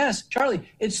million. Yes, Charlie,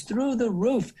 it's through the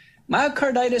roof.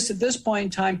 Myocarditis at this point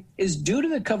in time is due to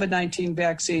the COVID-19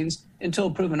 vaccines until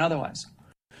proven otherwise.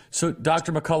 So,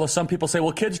 Dr. McCullough, some people say,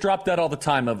 well, kids drop dead all the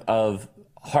time of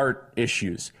heart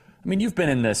issues. I mean, you've been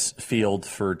in this field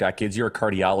for decades. You're a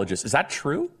cardiologist. Is that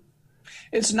true?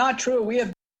 It's not true. We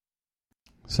have.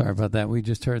 Sorry about that. We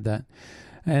just heard that.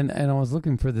 And I was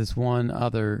looking for this one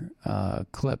other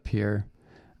clip here.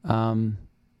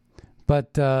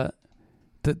 But the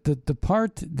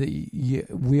part that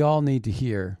we all need to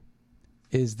hear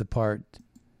is the part,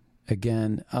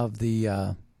 again, of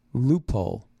the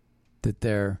loophole that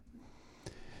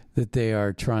they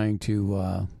are trying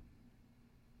to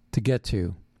get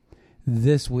to.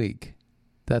 this week.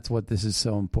 That's what this is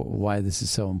so important. Why this is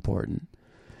so important.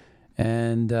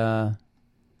 And I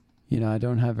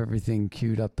don't have everything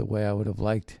queued up the way I would have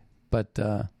liked, but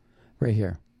right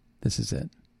here, this is it.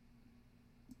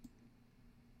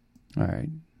 All right.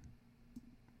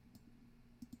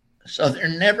 So they're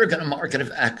never going to market a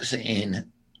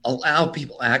vaccine, allow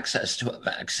people access to a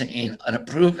vaccine, an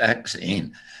approved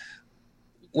vaccine,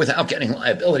 without getting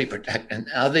liability protection.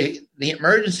 Now, the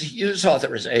emergency use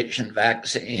authorization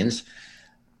vaccines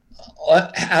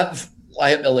have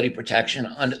liability protection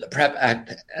under the PrEP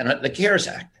Act and under the CARES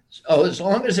Act. So as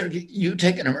long as you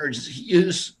take an emergency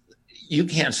use, you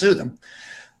can't sue them.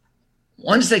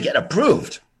 Once they get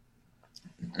approved,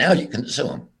 now you can sue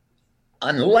them,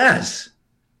 unless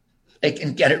they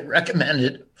can get it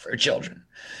recommended for children.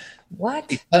 What?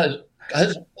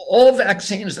 Because all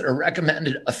vaccines that are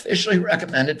officially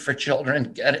recommended for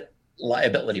children, get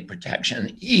liability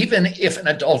protection, even if an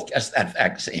adult gets that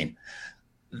vaccine.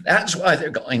 That's why they're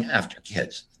going after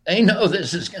kids. They know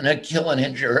this is going to kill and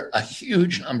injure a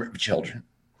huge number of children,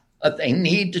 but they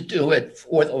need to do it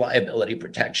for the liability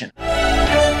protection.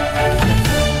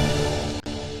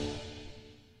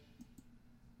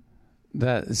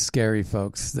 That is scary,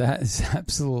 folks. That is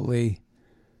absolutely...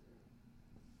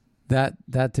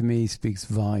 That to me speaks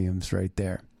volumes right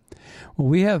there. Well,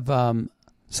 we have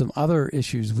some other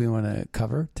issues we want to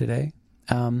cover today.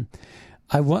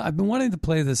 I've been wanting to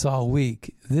play this all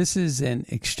week. This is an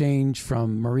exchange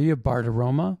from Maria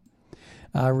Bartiromo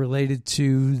related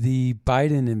to the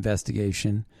Biden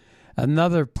investigation.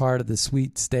 Another part of the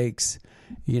sweepstakes,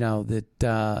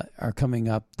 that are coming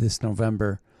up this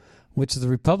November, which the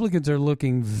Republicans are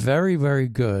looking very, very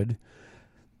good,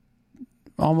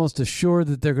 almost assured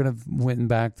that they're going to win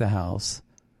back the House.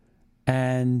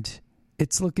 And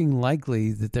it's looking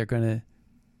likely that they're going to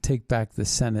take back the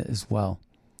Senate as well.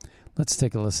 Let's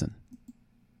take a listen.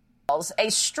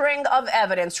 A string of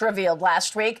evidence revealed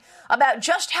last week about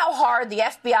just how hard the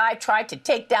FBI tried to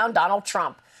take down Donald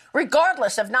Trump,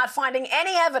 regardless of not finding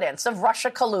any evidence of Russia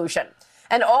collusion.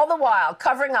 And all the while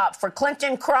covering up for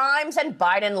Clinton crimes and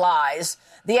Biden lies.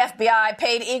 The FBI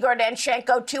paid Igor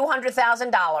Danchenko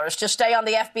 $200,000 to stay on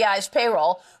the FBI's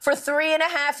payroll for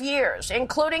 3.5 years,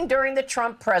 including during the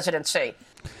Trump presidency.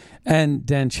 And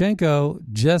Danchenko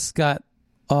just got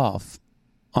off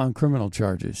on criminal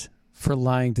charges for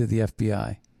lying to the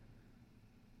FBI.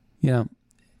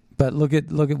 But look at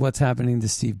what's happening to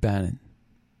Steve Bannon.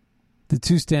 The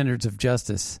two standards of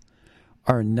justice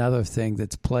are another thing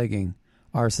that's plaguing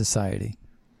our society.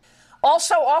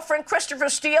 Also offering Christopher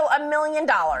Steele $1 million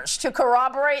to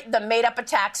corroborate the made-up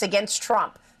attacks against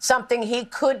Trump, something he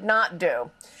could not do.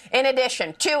 In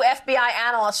addition, 2 FBI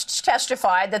analysts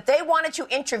testified that they wanted to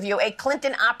interview a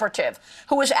Clinton operative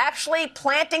who was actually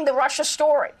planting the Russia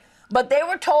story. But they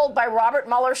were told by Robert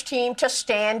Mueller's team to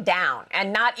stand down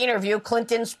and not interview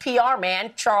Clinton's PR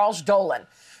man, Charles Dolan.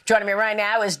 Joining me right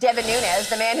now is Devin Nunes,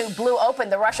 the man who blew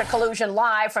open the Russia collusion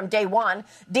lie from day one,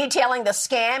 detailing the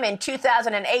scam in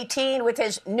 2018 with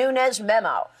his Nunes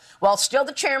memo, while still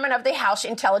the chairman of the House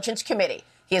Intelligence Committee.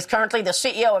 He is currently the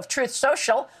CEO of Truth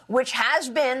Social, which has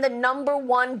been the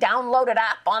 #1 downloaded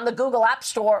app on the Google App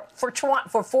Store for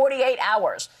 48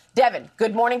 hours. Devin,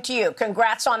 good morning to you.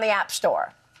 Congrats on the App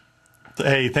Store.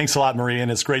 Hey, thanks a lot, Maria,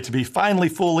 and it's great to be finally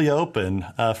fully open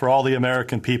for all the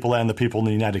American people and the people in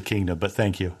the United Kingdom, but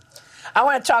thank you. I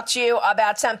want to talk to you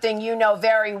about something you know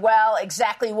very well,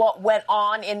 exactly what went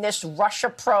on in this Russia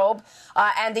probe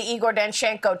and the Igor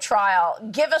Danchenko trial.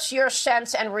 Give us your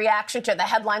sense and reaction to the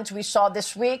headlines we saw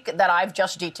this week that I've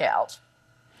just detailed.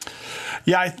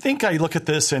 Yeah, I think I look at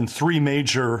this in 3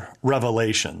 major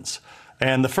revelations.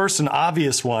 And the first and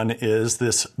obvious one is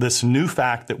this new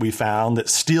fact that we found that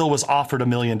Steele was offered $1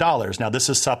 million. Now, this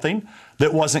is something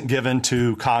that wasn't given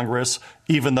to Congress,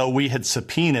 even though we had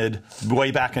subpoenaed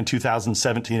way back in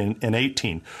 2017 and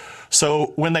 18.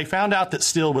 So when they found out that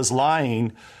Steele was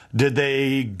lying, did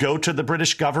they go to the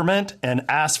British government and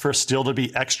ask for Steele to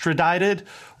be extradited?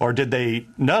 Or did they?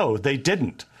 No, they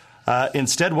didn't.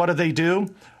 Instead, what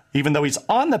do? Even though he's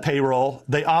on the payroll,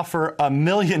 they offer $1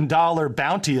 million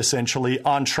bounty, essentially,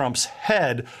 on Trump's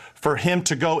head for him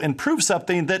to go and prove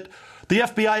something that the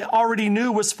FBI already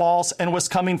knew was false and was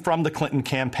coming from the Clinton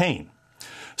campaign.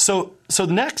 So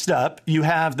next up, you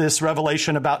have this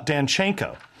revelation about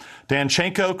Danchenko.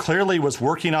 Danchenko clearly was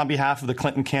working on behalf of the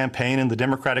Clinton campaign and the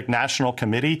Democratic National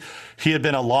Committee. He had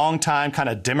been a long-time kind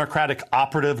of Democratic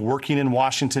operative working in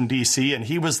Washington, D.C., and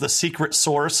he was the secret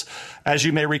source, as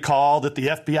you may recall, that the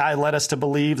FBI led us to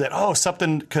believe that,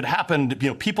 something could happen,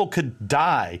 people could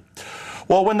die.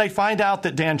 Well, when they find out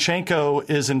that Danchenko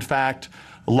is, in fact,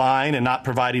 lying and not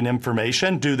providing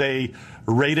information? Do they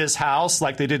raid his house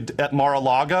like they did at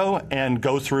Mar-a-Lago and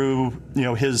go through,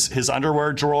 his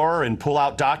underwear drawer and pull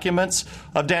out documents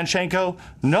of Danchenko?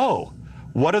 No.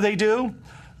 What do?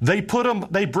 They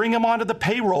bring him onto the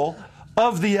payroll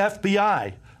of the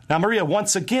FBI. Now, Maria,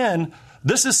 once again,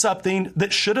 this is something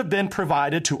that should have been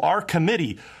provided to our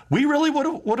committee. We really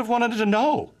would have wanted to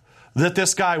know that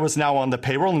this guy was now on the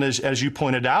payroll. And as you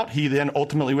pointed out, he then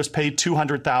ultimately was paid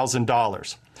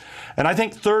 $200,000. And I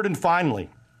think third and finally,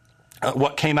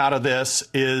 what came out of this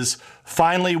is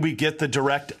finally we get the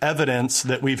direct evidence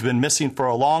that we've been missing for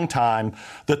a long time,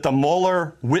 that the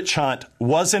Mueller witch hunt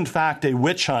was in fact a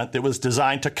witch hunt that was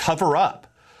designed to cover up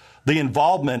the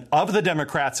involvement of the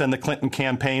Democrats and the Clinton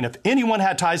campaign. If anyone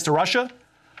had ties to Russia,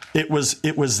 it was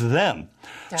them.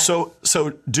 Yeah. So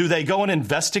do they go and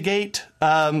investigate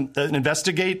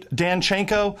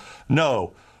Danchenko?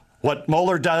 No. What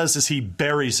Mueller does is he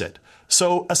buries it.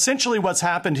 So essentially what's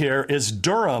happened here is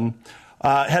Durham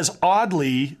has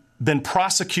oddly been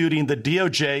prosecuting the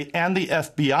DOJ and the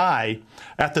FBI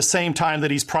at the same time that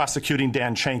he's prosecuting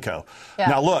Danchenko. Yeah.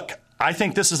 Now, look, I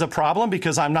think this is a problem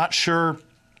because I'm not sure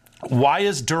why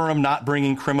is Durham not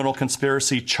bringing criminal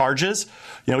conspiracy charges.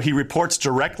 He reports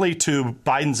directly to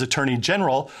Biden's attorney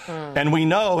general. And we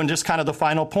know, and just kind of the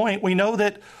final point, we know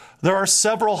that there are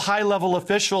several high-level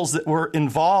officials that were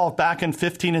involved back in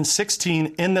 15 and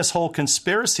 16 in this whole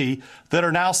conspiracy that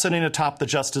are now sitting atop the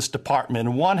Justice Department.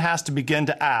 And one has to begin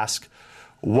to ask,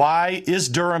 why is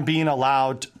Durham being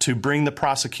allowed to bring the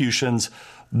prosecutions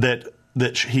that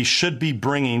he should be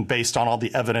bringing based on all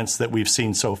the evidence that we've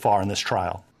seen so far in this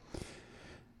trial?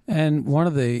 And one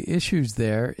of the issues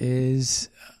there is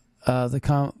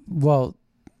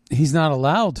he's not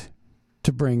allowed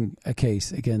to bring a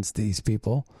case against these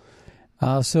people.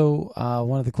 So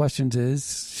one of the questions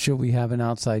is, should we have an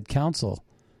outside counsel?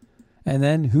 And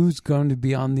then who's going to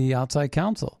be on the outside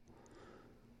counsel?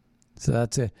 So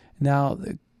that's it. Now,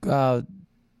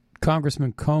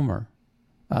 Congressman Comer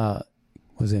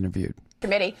was interviewed.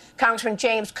 Committee, Congressman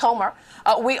James Comer.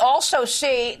 We also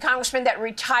see, Congressman, that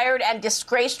retired and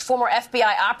disgraced former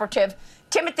FBI operative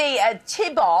Timothy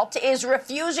Thibault is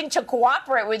refusing to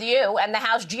cooperate with you and the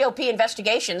House GOP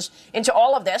investigations into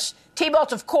all of this. Thibault,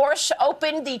 of course,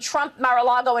 opened the Trump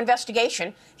Mar-a-Lago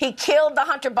investigation. He killed the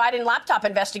Hunter Biden laptop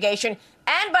investigation.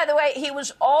 And, by the way, he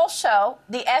was also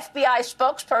the FBI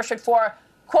spokesperson for,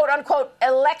 quote-unquote,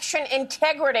 election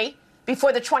integrity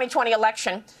before the 2020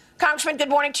 election. Congressman, good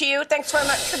morning to you. Thanks very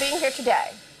much for being here today.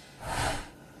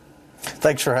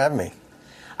 Thanks for having me.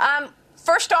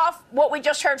 First off, what we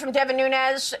just heard from Devin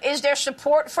Nunes, is there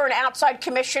support for an outside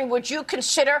commission? Would you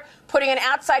consider putting an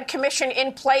outside commission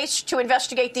in place to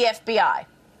investigate the FBI?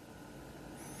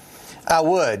 I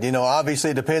would. Obviously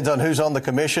it depends on who's on the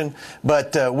commission,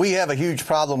 but we have a huge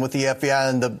problem with the FBI.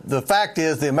 And the fact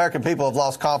is the American people have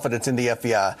lost confidence in the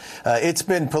FBI. It's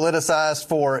been politicized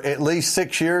for at least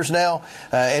 6 years now,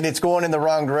 and it's going in the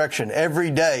wrong direction.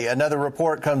 Every day another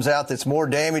report comes out that's more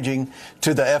damaging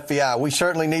to the FBI. We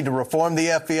certainly need to reform the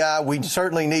FBI. We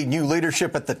certainly need new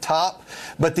leadership at the top.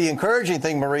 But the encouraging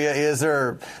thing, Maria, is there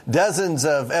are dozens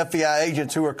of FBI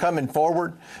agents who are coming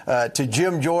forward to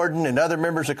Jim Jordan and other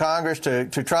members of Congress to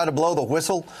try to blow the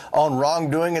whistle on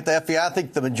wrongdoing at the FBI. I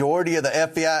think the majority of the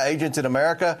FBI agents in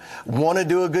America want to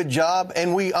do a good job,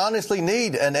 and we honestly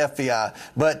need an FBI.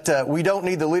 But we don't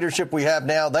need the leadership we have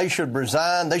now. They should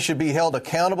resign. They should be held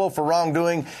accountable for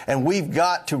wrongdoing, and we've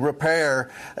got to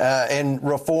repair and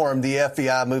reform the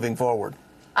FBI moving forward.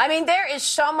 I mean, there is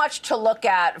so much to look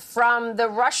at, from the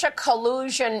Russia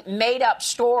collusion made-up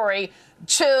story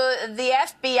to the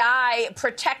FBI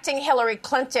protecting Hillary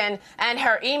Clinton and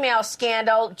her email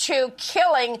scandal, to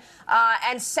killing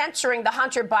and censoring the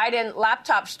Hunter Biden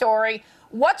laptop story.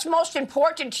 What's most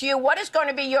important to you? What is going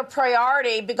to be your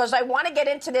priority? Because I want to get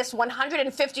into this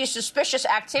 150 suspicious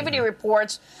activity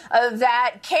reports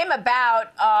that came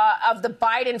about of the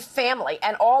Biden family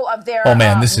and all of their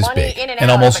money in and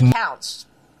out of accounts.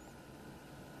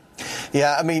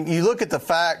 Yeah, I mean, you look at the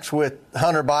facts with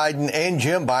Hunter Biden and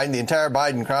Jim Biden, the entire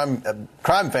Biden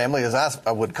crime family, as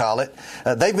I would call it.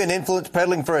 They've been influence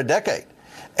peddling for a decade.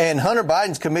 And Hunter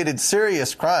Biden's committed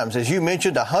serious crimes. As you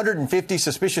mentioned, 150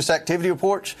 suspicious activity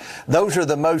reports. Those are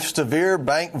the most severe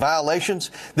bank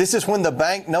violations. This is when the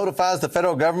bank notifies the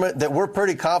federal government that we're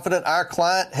pretty confident our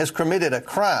client has committed a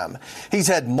crime. He's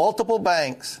had multiple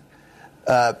banks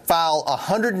file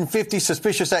 150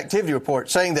 suspicious activity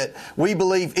reports saying that we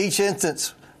believe each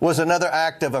instance was another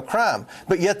act of a crime.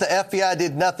 But yet the FBI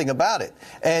did nothing about it.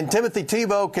 And Timothy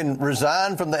Thibault can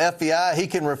resign from the FBI. He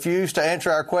can refuse to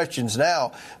answer our questions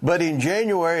now. But in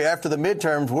January, after the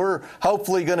midterms, we're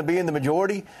hopefully going to be in the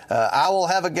majority. I will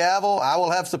have a gavel. I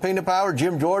will have subpoena power.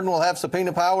 Jim Jordan will have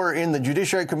subpoena power in the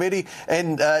Judiciary Committee.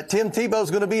 And Tim Tebow is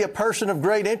going to be a person of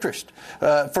great interest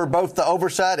for both the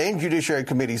Oversight and Judiciary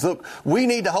Committees. Look, we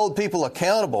need to hold people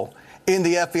accountable in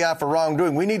the FBI for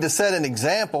wrongdoing. We need to set an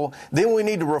example. Then we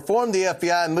need to reform the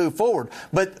FBI and move forward.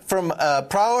 But from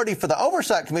priority for the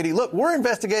Oversight Committee, look, we're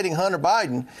investigating Hunter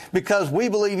Biden because we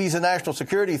believe he's a national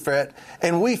security threat,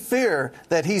 and we fear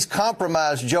that he's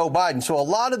compromised Joe Biden. So a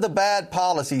lot of the bad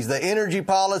policies, the energy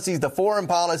policies, the foreign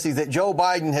policies that Joe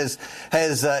Biden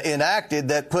has enacted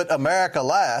that put America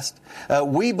last,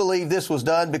 we believe this was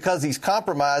done because he's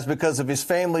compromised because of his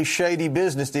family's shady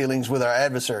business dealings with our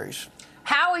adversaries.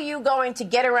 How are you going to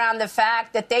get around the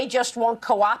fact that they just won't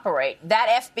cooperate?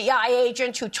 That FBI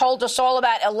agent who told us all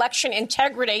about election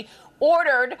integrity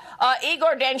ordered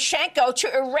Igor Danchenko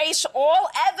to erase all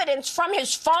evidence from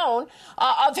his phone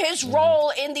of his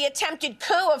role in the attempted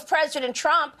coup of President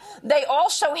Trump. They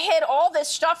also hid all this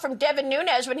stuff from Devin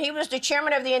Nunes when he was the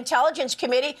chairman of the Intelligence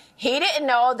Committee. He didn't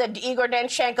know that Igor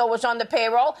Danchenko was on the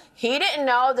payroll. He didn't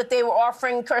know that they were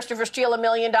offering Christopher Steele $1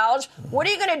 million. What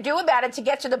are you going to do about it to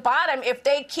get to the bottom if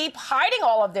they keep hiding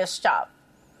all of this stuff?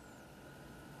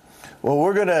 Well,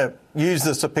 we're going to use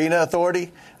the subpoena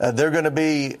authority. They're going to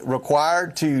be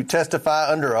required to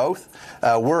testify under oath.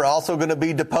 We're also going to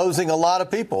be deposing a lot of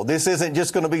people. This isn't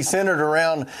just going to be centered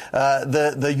around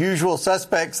the usual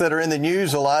suspects that are in the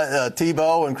news,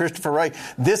 Tebow and Christopher Wray.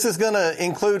 This is going to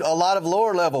include a lot of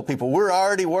lower-level people. We're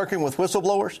already working with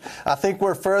whistleblowers. I think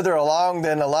we're further along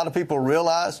than a lot of people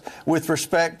realize with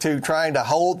respect to trying to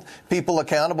hold people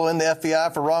accountable in the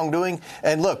FBI for wrongdoing.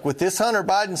 And look, with this Hunter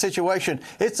Biden situation,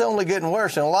 it's only getting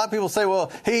worse. And a lot of people say,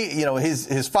 well,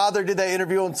 his father did that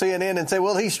interview on CNN and say,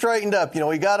 well, he straightened up.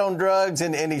 He got on drugs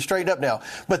and he straightened up now.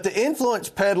 But the influence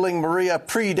peddling, Maria,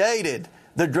 predated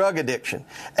the drug addiction.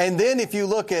 And then if you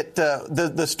look at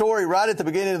the story right at the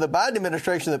beginning of the Biden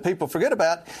administration that people forget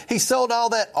about, he sold all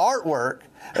that artwork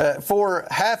for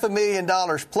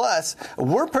 $500,000 plus.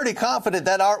 We're pretty confident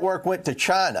that artwork went to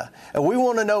China. And we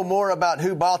want to know more about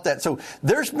who bought that. So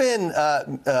there's been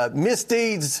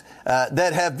misdeeds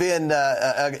that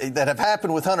have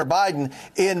happened with Hunter Biden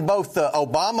in both the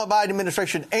Obama-Biden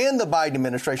administration and the Biden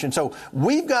administration. So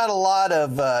we've got a lot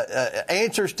of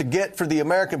answers to get for the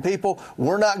American people.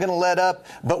 We're not going to let up,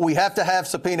 but we have to have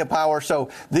subpoena power. So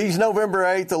these November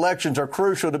 8th elections are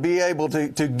crucial to be able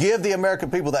to give the American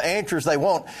people the answers they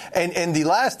want. And the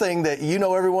last thing that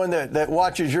everyone that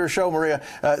watches your show, Maria,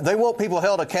 they want people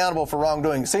held accountable for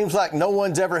wrongdoing. It seems like no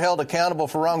one's ever held accountable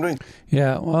for wrongdoing.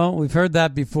 Yeah, well, we've heard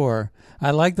that before.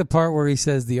 I like the part where he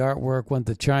says the artwork went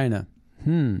to China.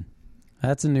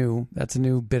 That's a new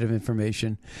bit of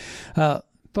information.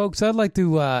 Folks, I'd like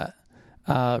to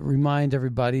remind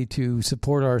everybody to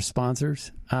support our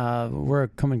sponsors. We're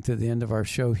coming to the end of our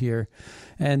show here.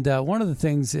 And one of the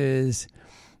things is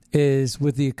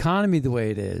with the economy the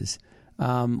way it is,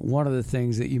 one of the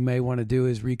things that you may want to do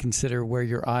is reconsider where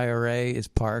your IRA is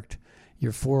parked,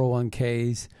 your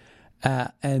 401ks,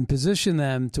 and position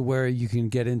them to where you can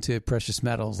get into precious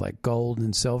metals like gold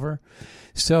and silver.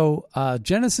 So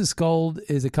Genesis Gold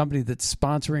is a company that's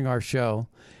sponsoring our show.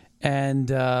 And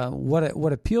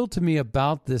what appealed to me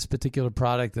about this particular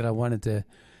product that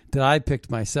I picked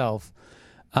myself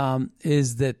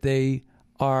is that they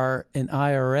are an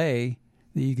IRA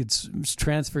that you could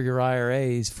transfer your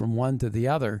IRAs from one to the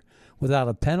other without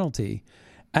a penalty.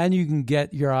 And you can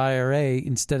get your IRA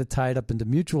instead of tied up into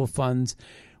mutual funds,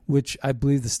 which I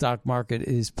believe the stock market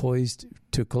is poised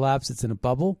to collapse. It's in a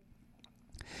bubble.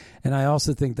 And I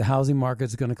also think the housing market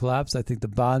is going to collapse. I think the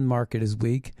bond market is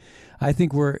weak. I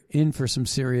think we're in for some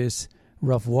serious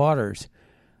rough waters.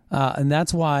 And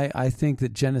that's why I think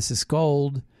that Genesis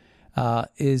Gold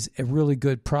is a really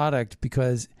good product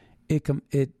because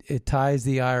it ties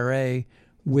the IRA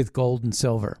with gold and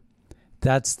silver.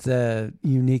 That's the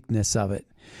uniqueness of it.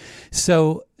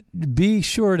 So be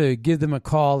sure to give them a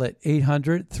call at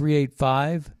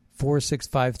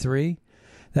 800-385-4653.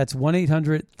 That's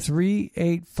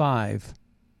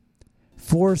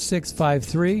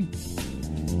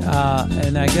 1-800-385-4653.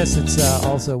 And I guess it's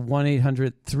also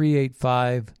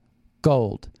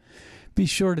 1-800-385-GOLD. Be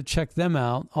sure to check them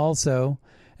out. Also,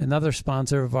 another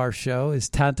sponsor of our show is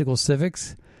Tactical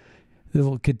Civics.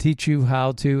 It could teach you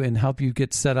how to and help you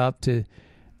get set up to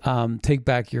take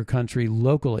back your country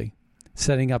locally,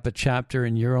 setting up a chapter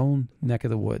in your own neck of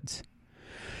the woods.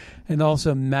 And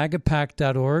also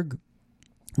magapack.org.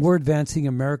 We're advancing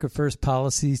America First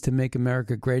policies to make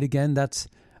America great again. That's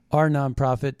our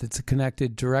nonprofit that's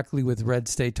connected directly with Red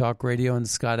State Talk Radio and the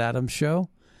Scott Adams Show.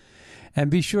 And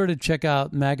be sure to check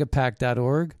out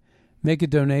magapack.org. Make a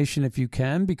donation if you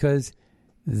can, because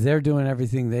they're doing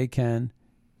everything they can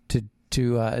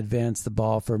to advance the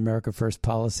ball for America First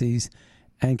policies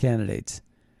and candidates.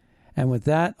 And with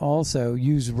that, also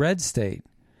use Red State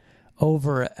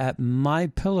over at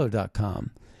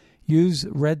mypillow.com. Use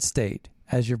Red State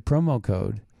as your promo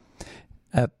code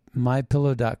at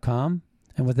mypillow.com.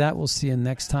 And with that, we'll see you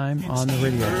next time on the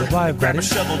radio. Bye-bye, everybody. Grab a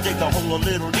shovel, dig a hole a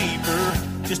little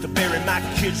deeper, just to bury my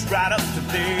kids right up to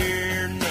there.